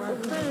out to our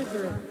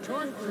favorite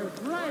tortured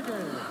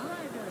writers.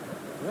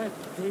 Let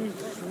these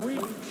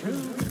sweet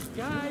tunes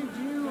guide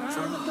you out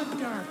of the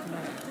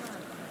darkness.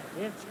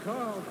 It's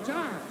called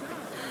Dark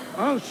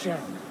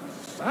Ocean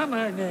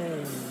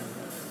Summoning.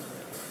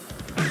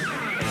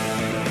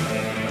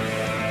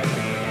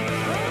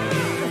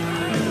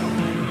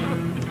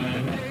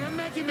 You're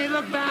making me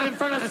look bad in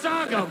front of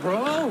Saga,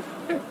 bro.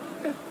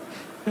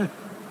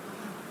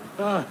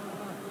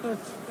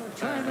 Let's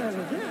try that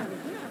again.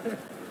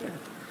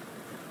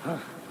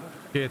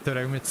 Két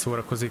öreg mit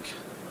szórakozik?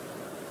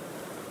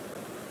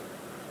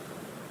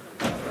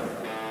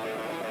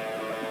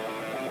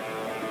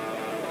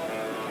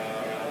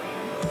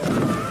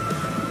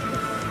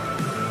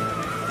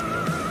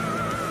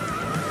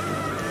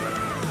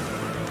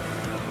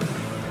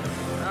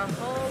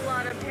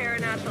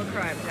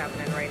 Crimes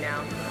happening right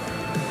now.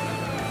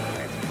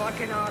 It's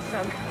fucking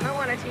awesome. I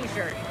want a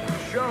t-shirt.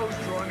 Show's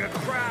drawing a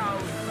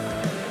crowd.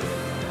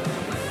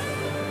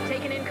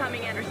 Take an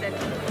incoming, Anderson.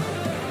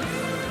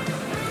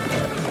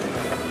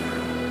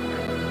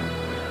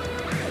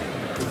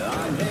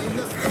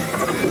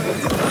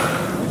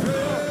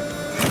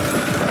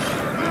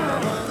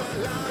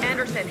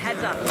 Anderson,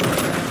 heads up.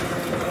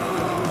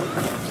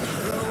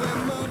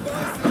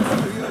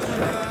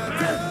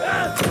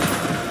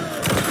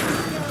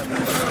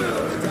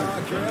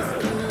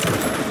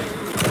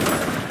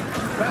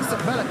 Persze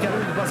bele kell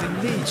ülni, az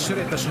egy 4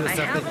 sörétes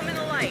összet.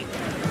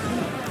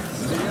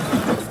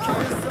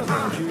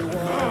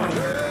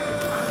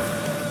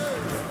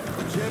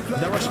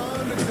 De most...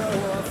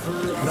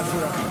 De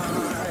fura.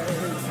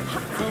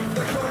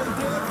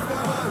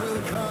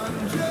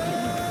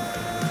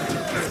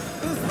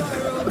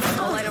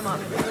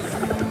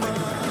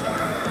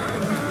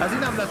 Ez így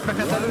nem lett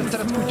fekete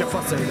lőtteret, kutya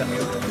fasza ide.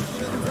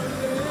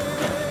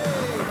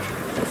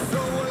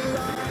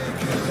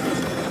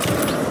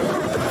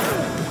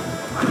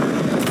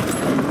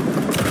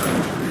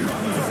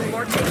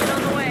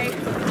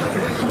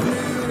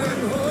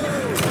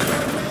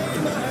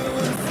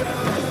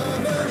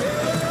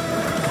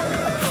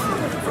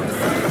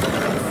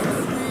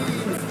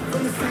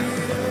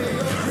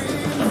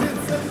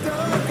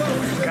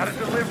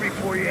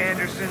 For you,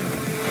 Anderson.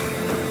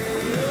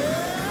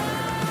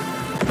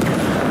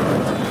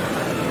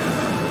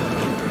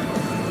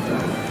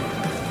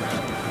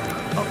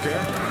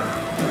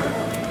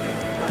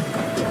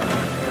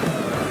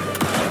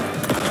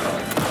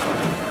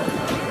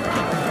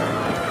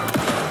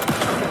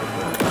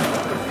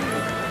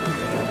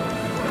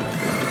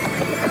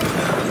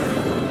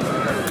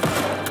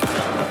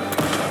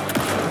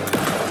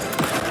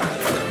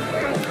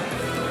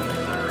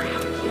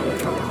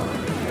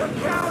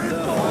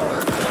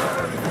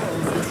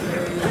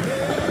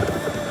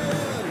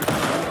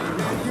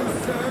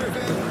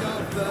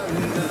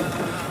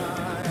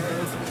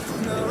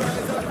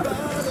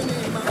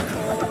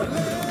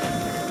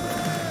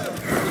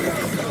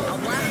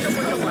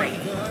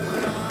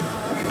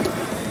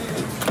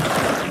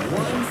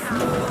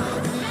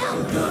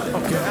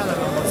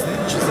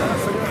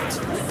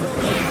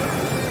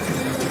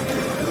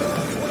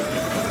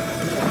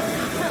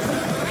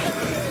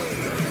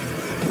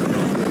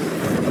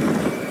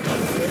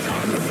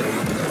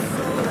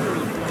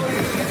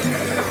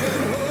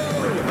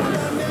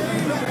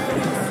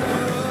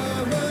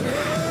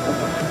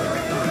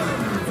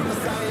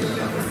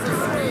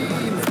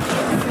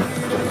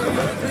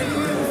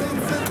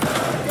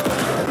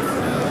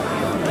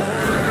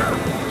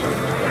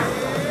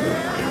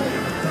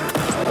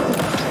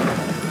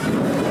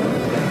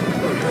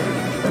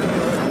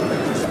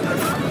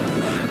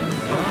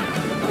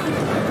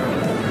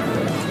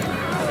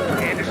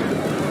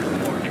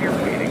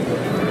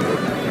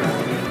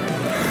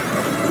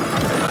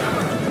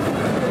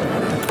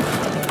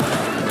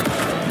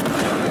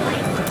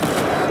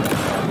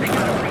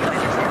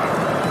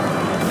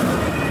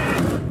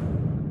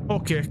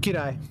 Oké,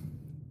 király.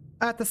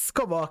 Hát ez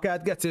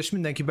kavalkált, geci, és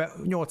mindenkibe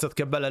 8-at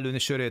kell belelőni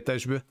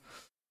sörétesből.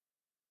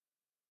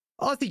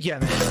 Az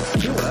igen.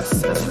 Jó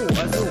lesz, ez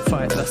jó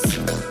fight lesz.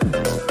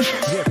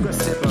 Gér,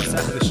 kösz szépen a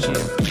 100-es csír.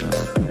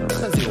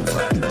 Ez jó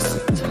fight lesz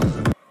itt.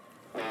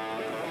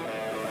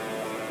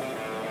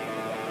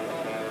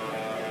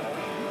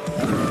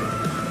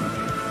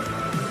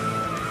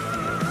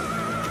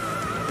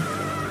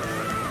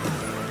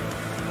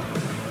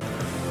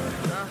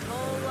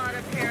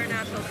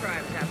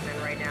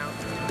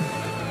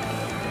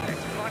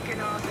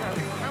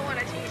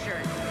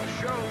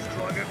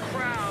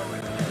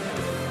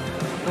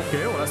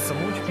 Oké, jó lesz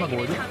amúgy,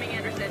 megoldjuk.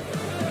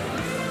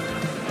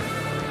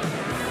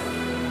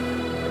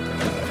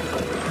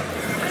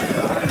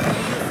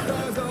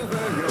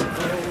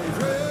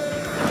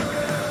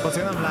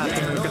 Azért nem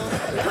látom őket.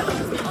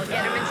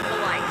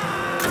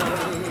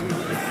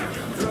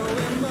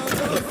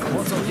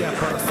 Mozogjál,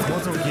 paraszt,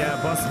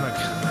 mozogjál, bassz meg!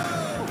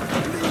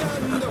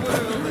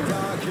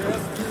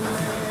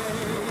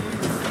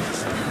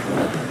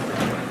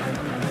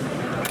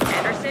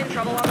 Anderson,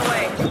 trouble on the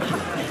way.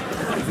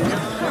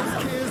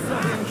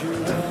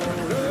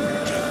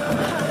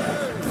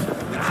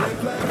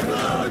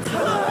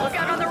 Look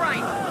out on the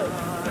right.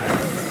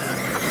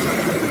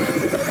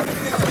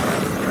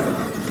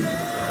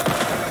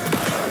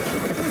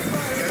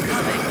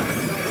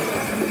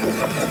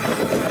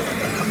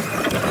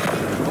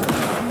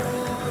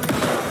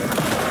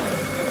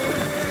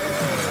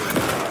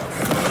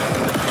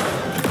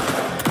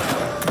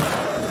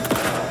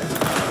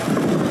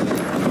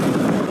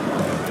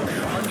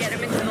 I'll get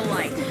him into the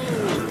light.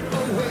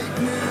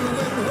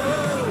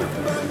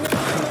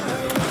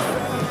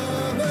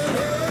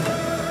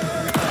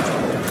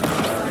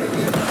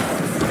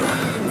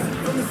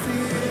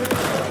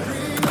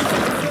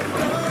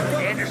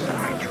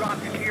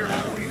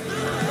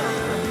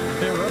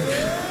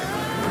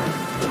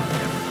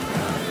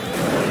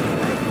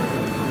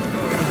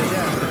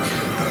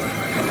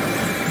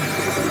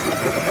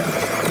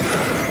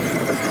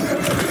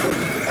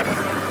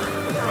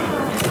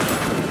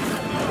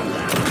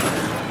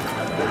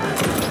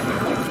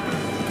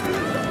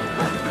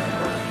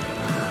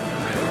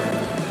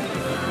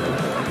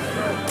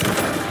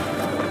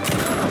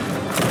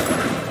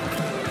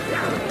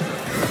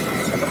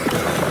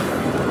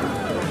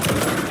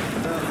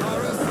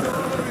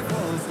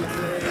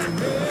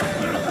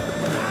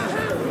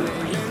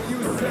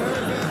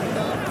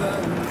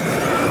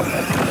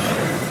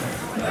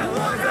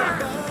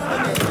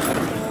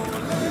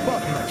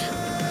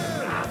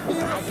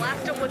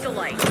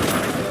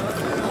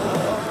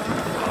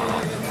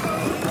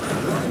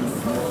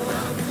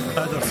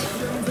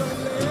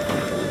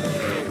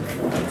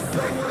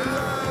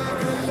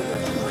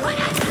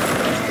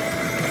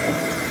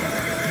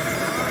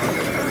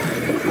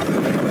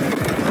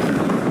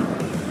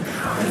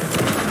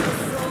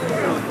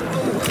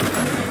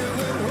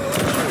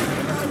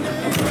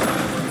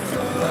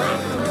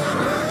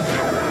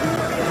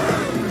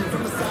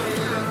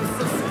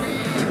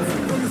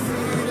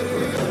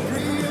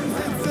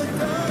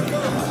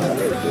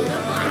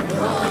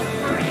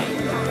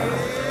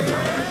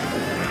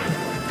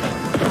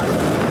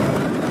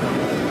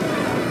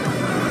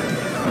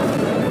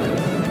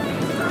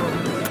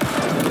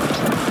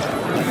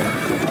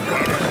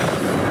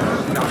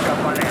 Knock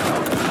up on that.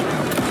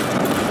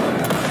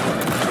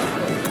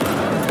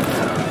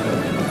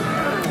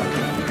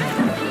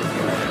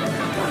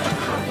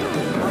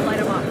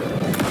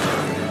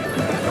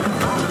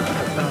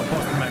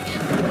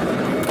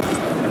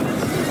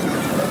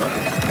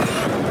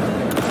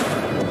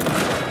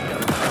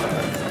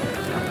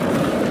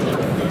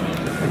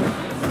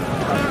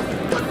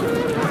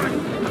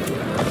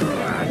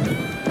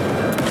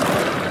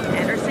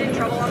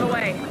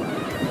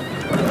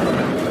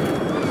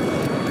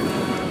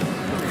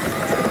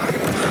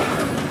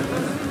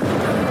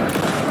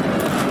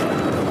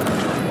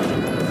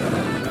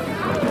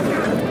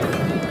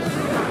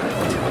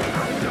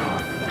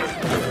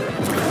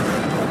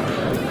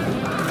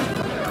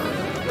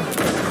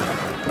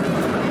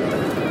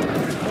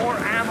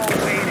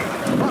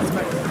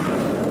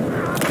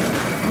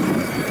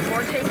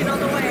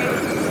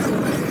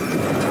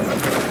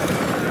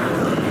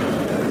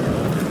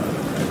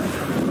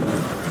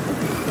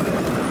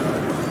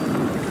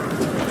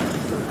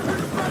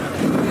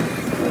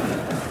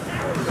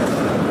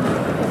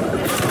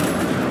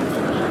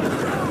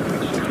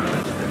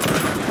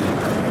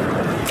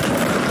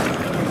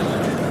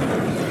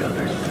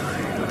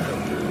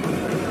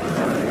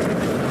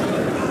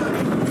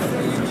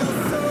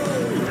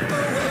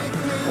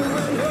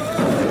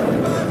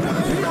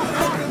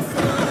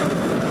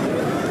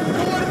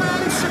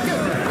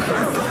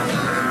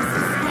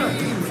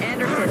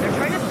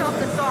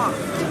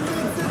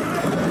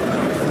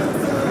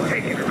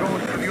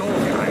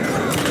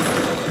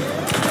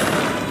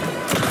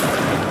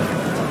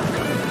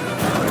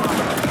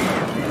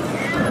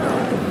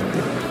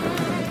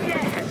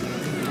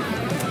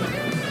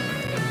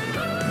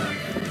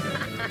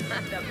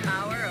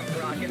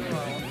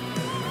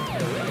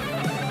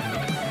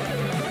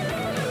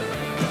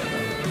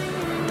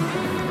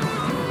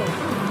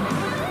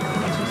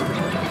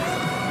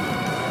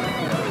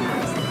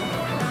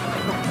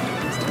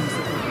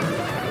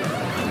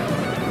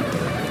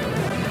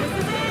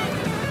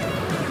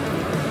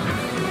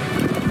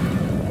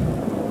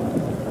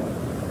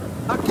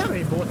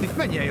 Volt itt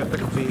mennyien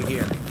jöttek a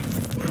végén?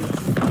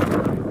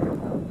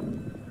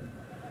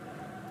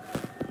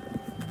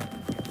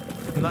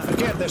 Na,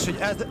 kérdés, hogy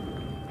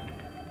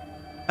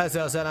ez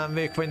az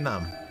elemvék, vagy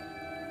nem?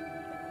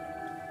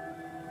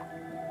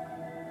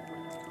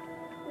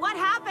 What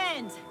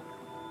happened?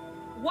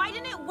 Why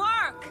didn't it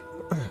work?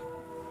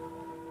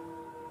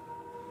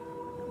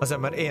 Azért,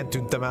 mert én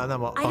tűntem el,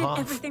 nem a... I did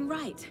everything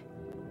right.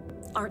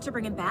 Art to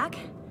bring him back?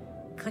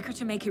 Clicker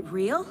to make it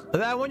real?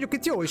 De mondjuk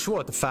itt jó is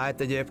volt a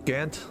fight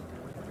egyébként.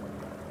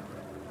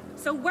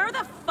 So where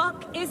the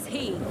fuck is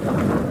he?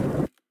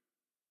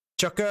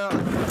 Csak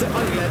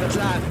alig lehetett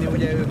látni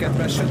ugye őket,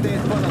 mert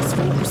sötétben, az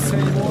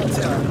fókuszfény volt,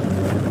 ja.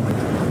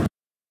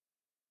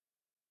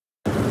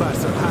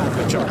 Persze,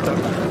 hátba csaptak.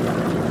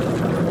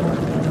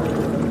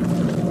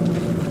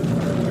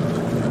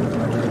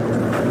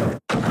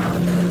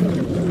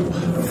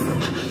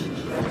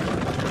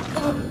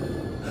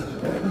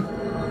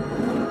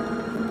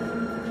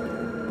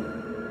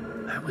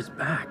 I was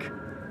back.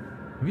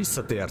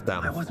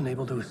 Visszatértem. I wasn't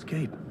able to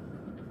escape.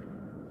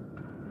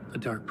 A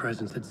dark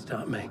presence had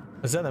stopped me.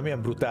 A zene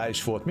milyen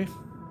brutális volt, mi?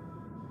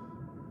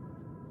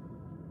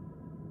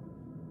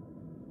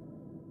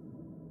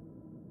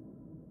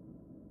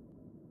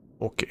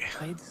 Okay.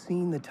 I had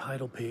seen the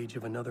title page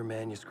of another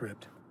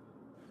manuscript.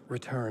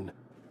 Return.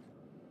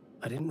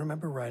 I didn't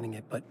remember writing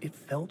it, but it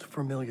felt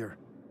familiar.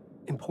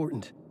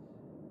 Important.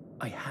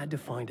 I had to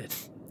find it.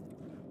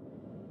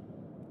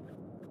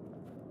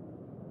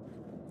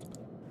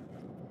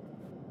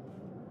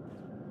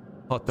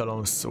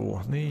 Hatalom szó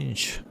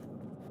nincs.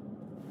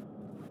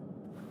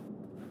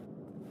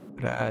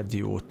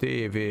 Rádió,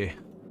 tévé.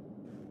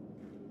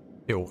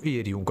 Jó,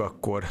 írjunk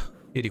akkor.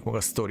 Írjuk meg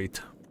a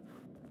sztorit.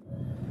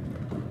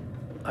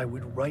 I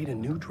would write a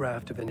new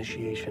draft of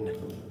initiation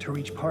to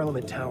reach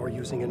Parliament Tower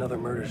using another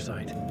murder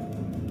site.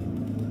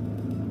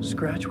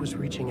 Scratch was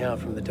reaching out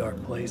from the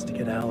dark place to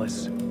get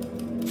Alice.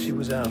 She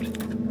was out,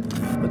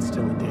 but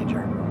still in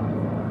danger.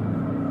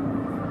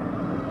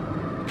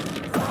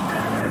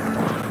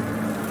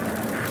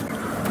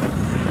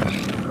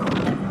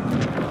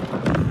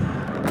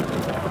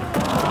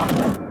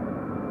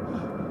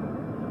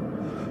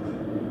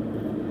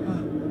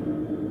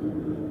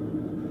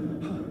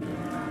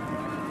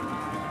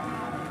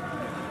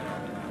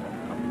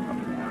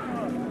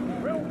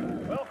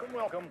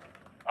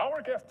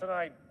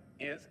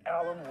 Is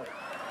Alan Wake.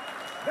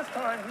 This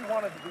time he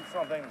wanted to do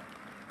something.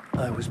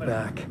 I was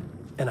back,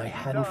 and I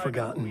hadn't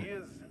forgotten.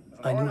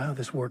 I knew how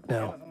this worked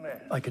now.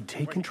 I could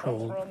take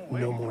control,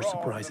 no more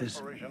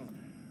surprises.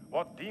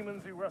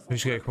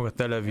 Vizsgáljuk meg a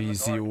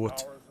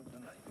televíziót.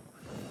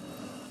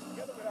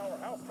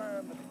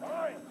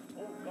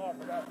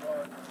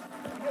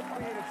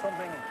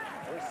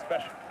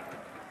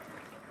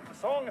 The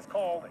song is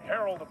called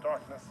Herald of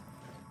Darkness,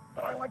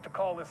 but I like to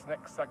call this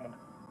next segment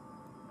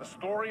the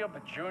story of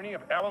the journey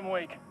of Alan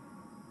Wake,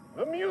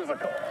 the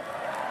musical.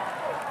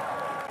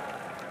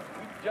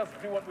 We just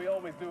do what we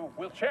always do.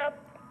 We'll chat,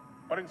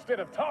 but instead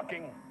of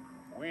talking,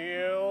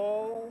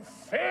 we'll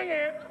sing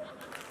it.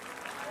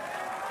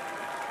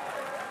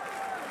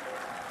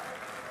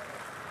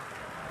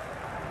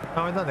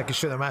 Majd annak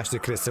is jön a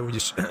második része,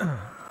 úgyis.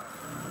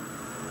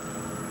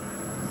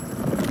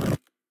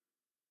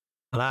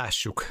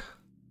 Lássuk.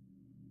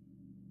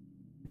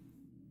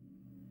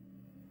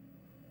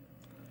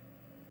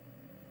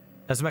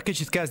 Ez már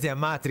kicsit kezd ilyen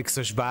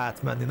Matrixosba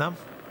átmenni, nem?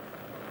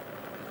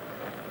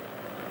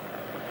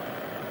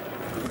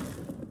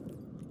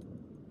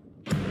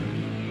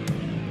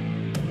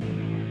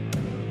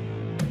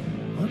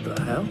 What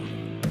the hell?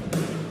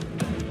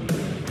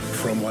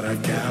 From what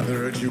I've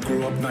gathered, you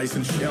grew up nice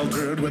and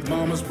sheltered with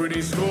mama's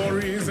pretty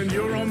stories and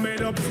your own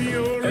made-up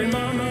fury. And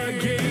mama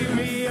gave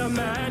me a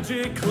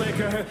magic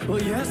clicker.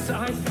 Well, yes,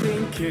 I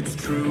think it's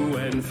true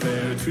and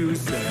fair to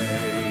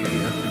say.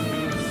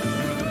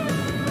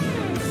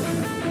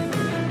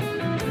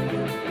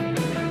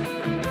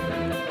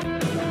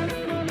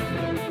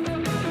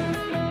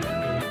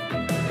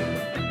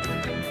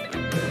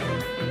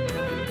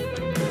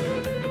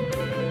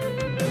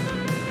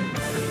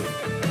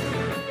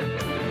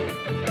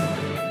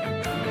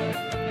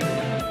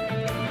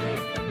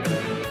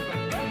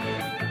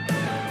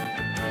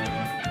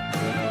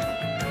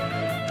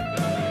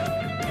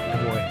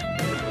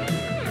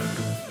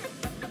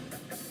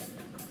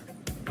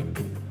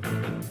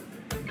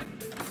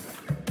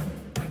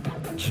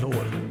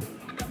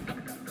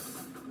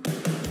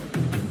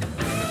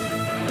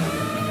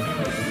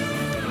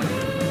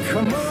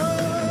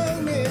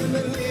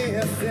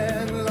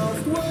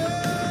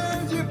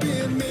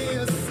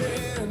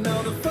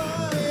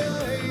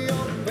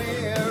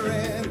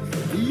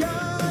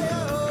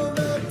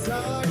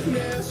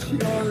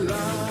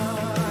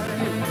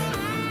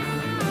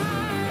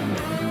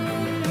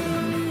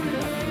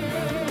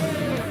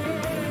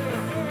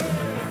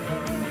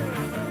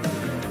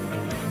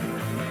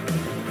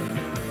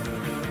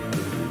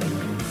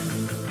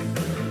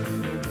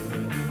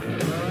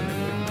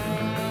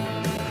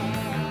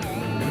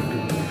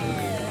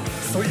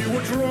 So you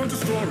were drawn to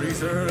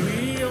stories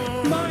early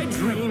on. My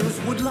dreams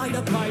would light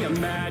up my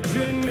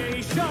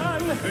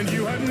imagination. And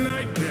you had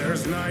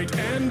nightmares night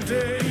and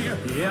day.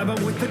 Yeah,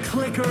 but with the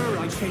clicker,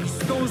 I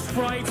chased those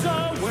frights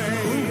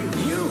away.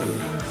 Ooh, you.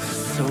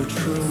 So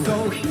true.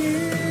 So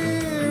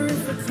here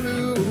is the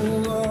clue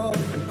of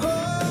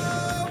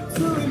hope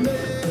to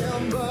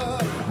remember.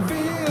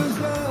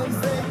 Visions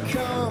that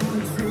come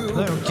true.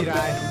 Nagyon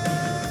király.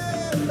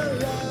 And the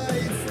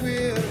lights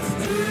will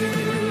stream.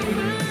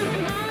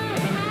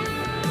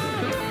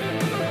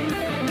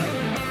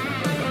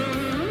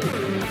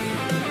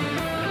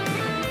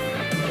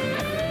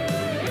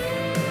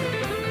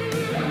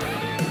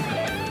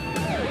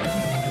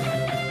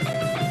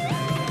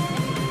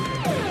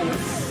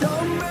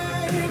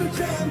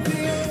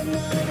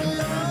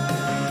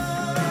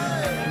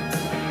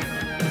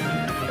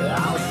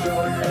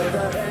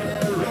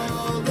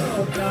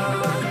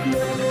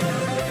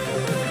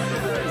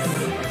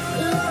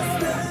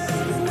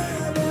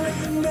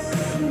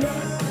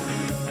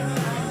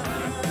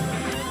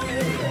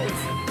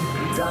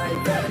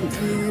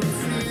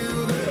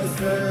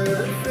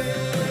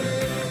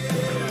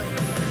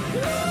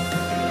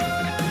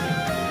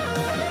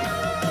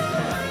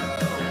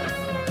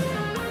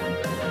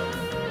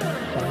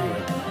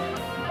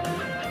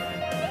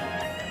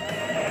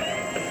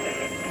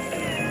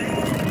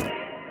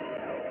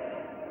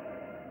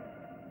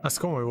 Az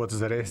komoly volt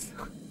ez a rész.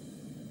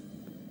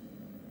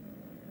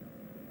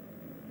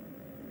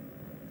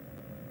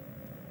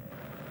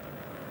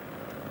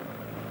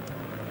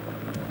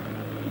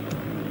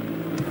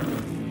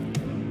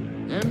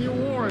 And the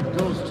award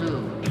goes to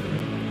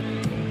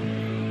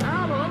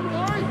Alan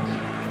White.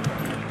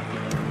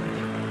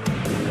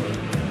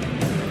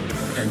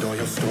 And all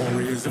your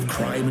stories of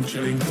crime and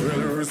chilling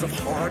thrillers of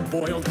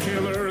hard-boiled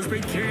killers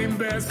became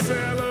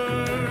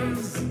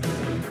bestsellers.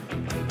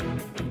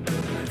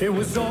 It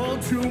was all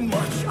too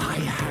much, I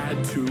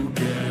had to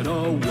get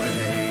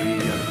away.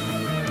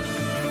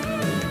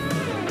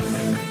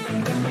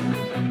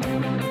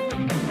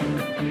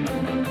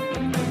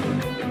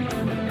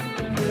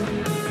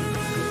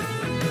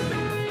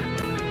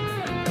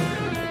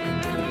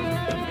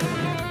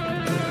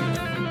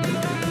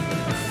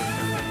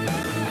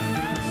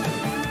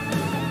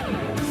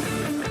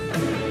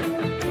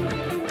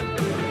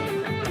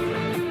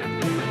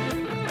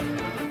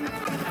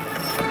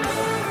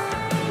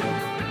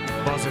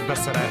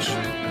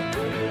 Beszeres.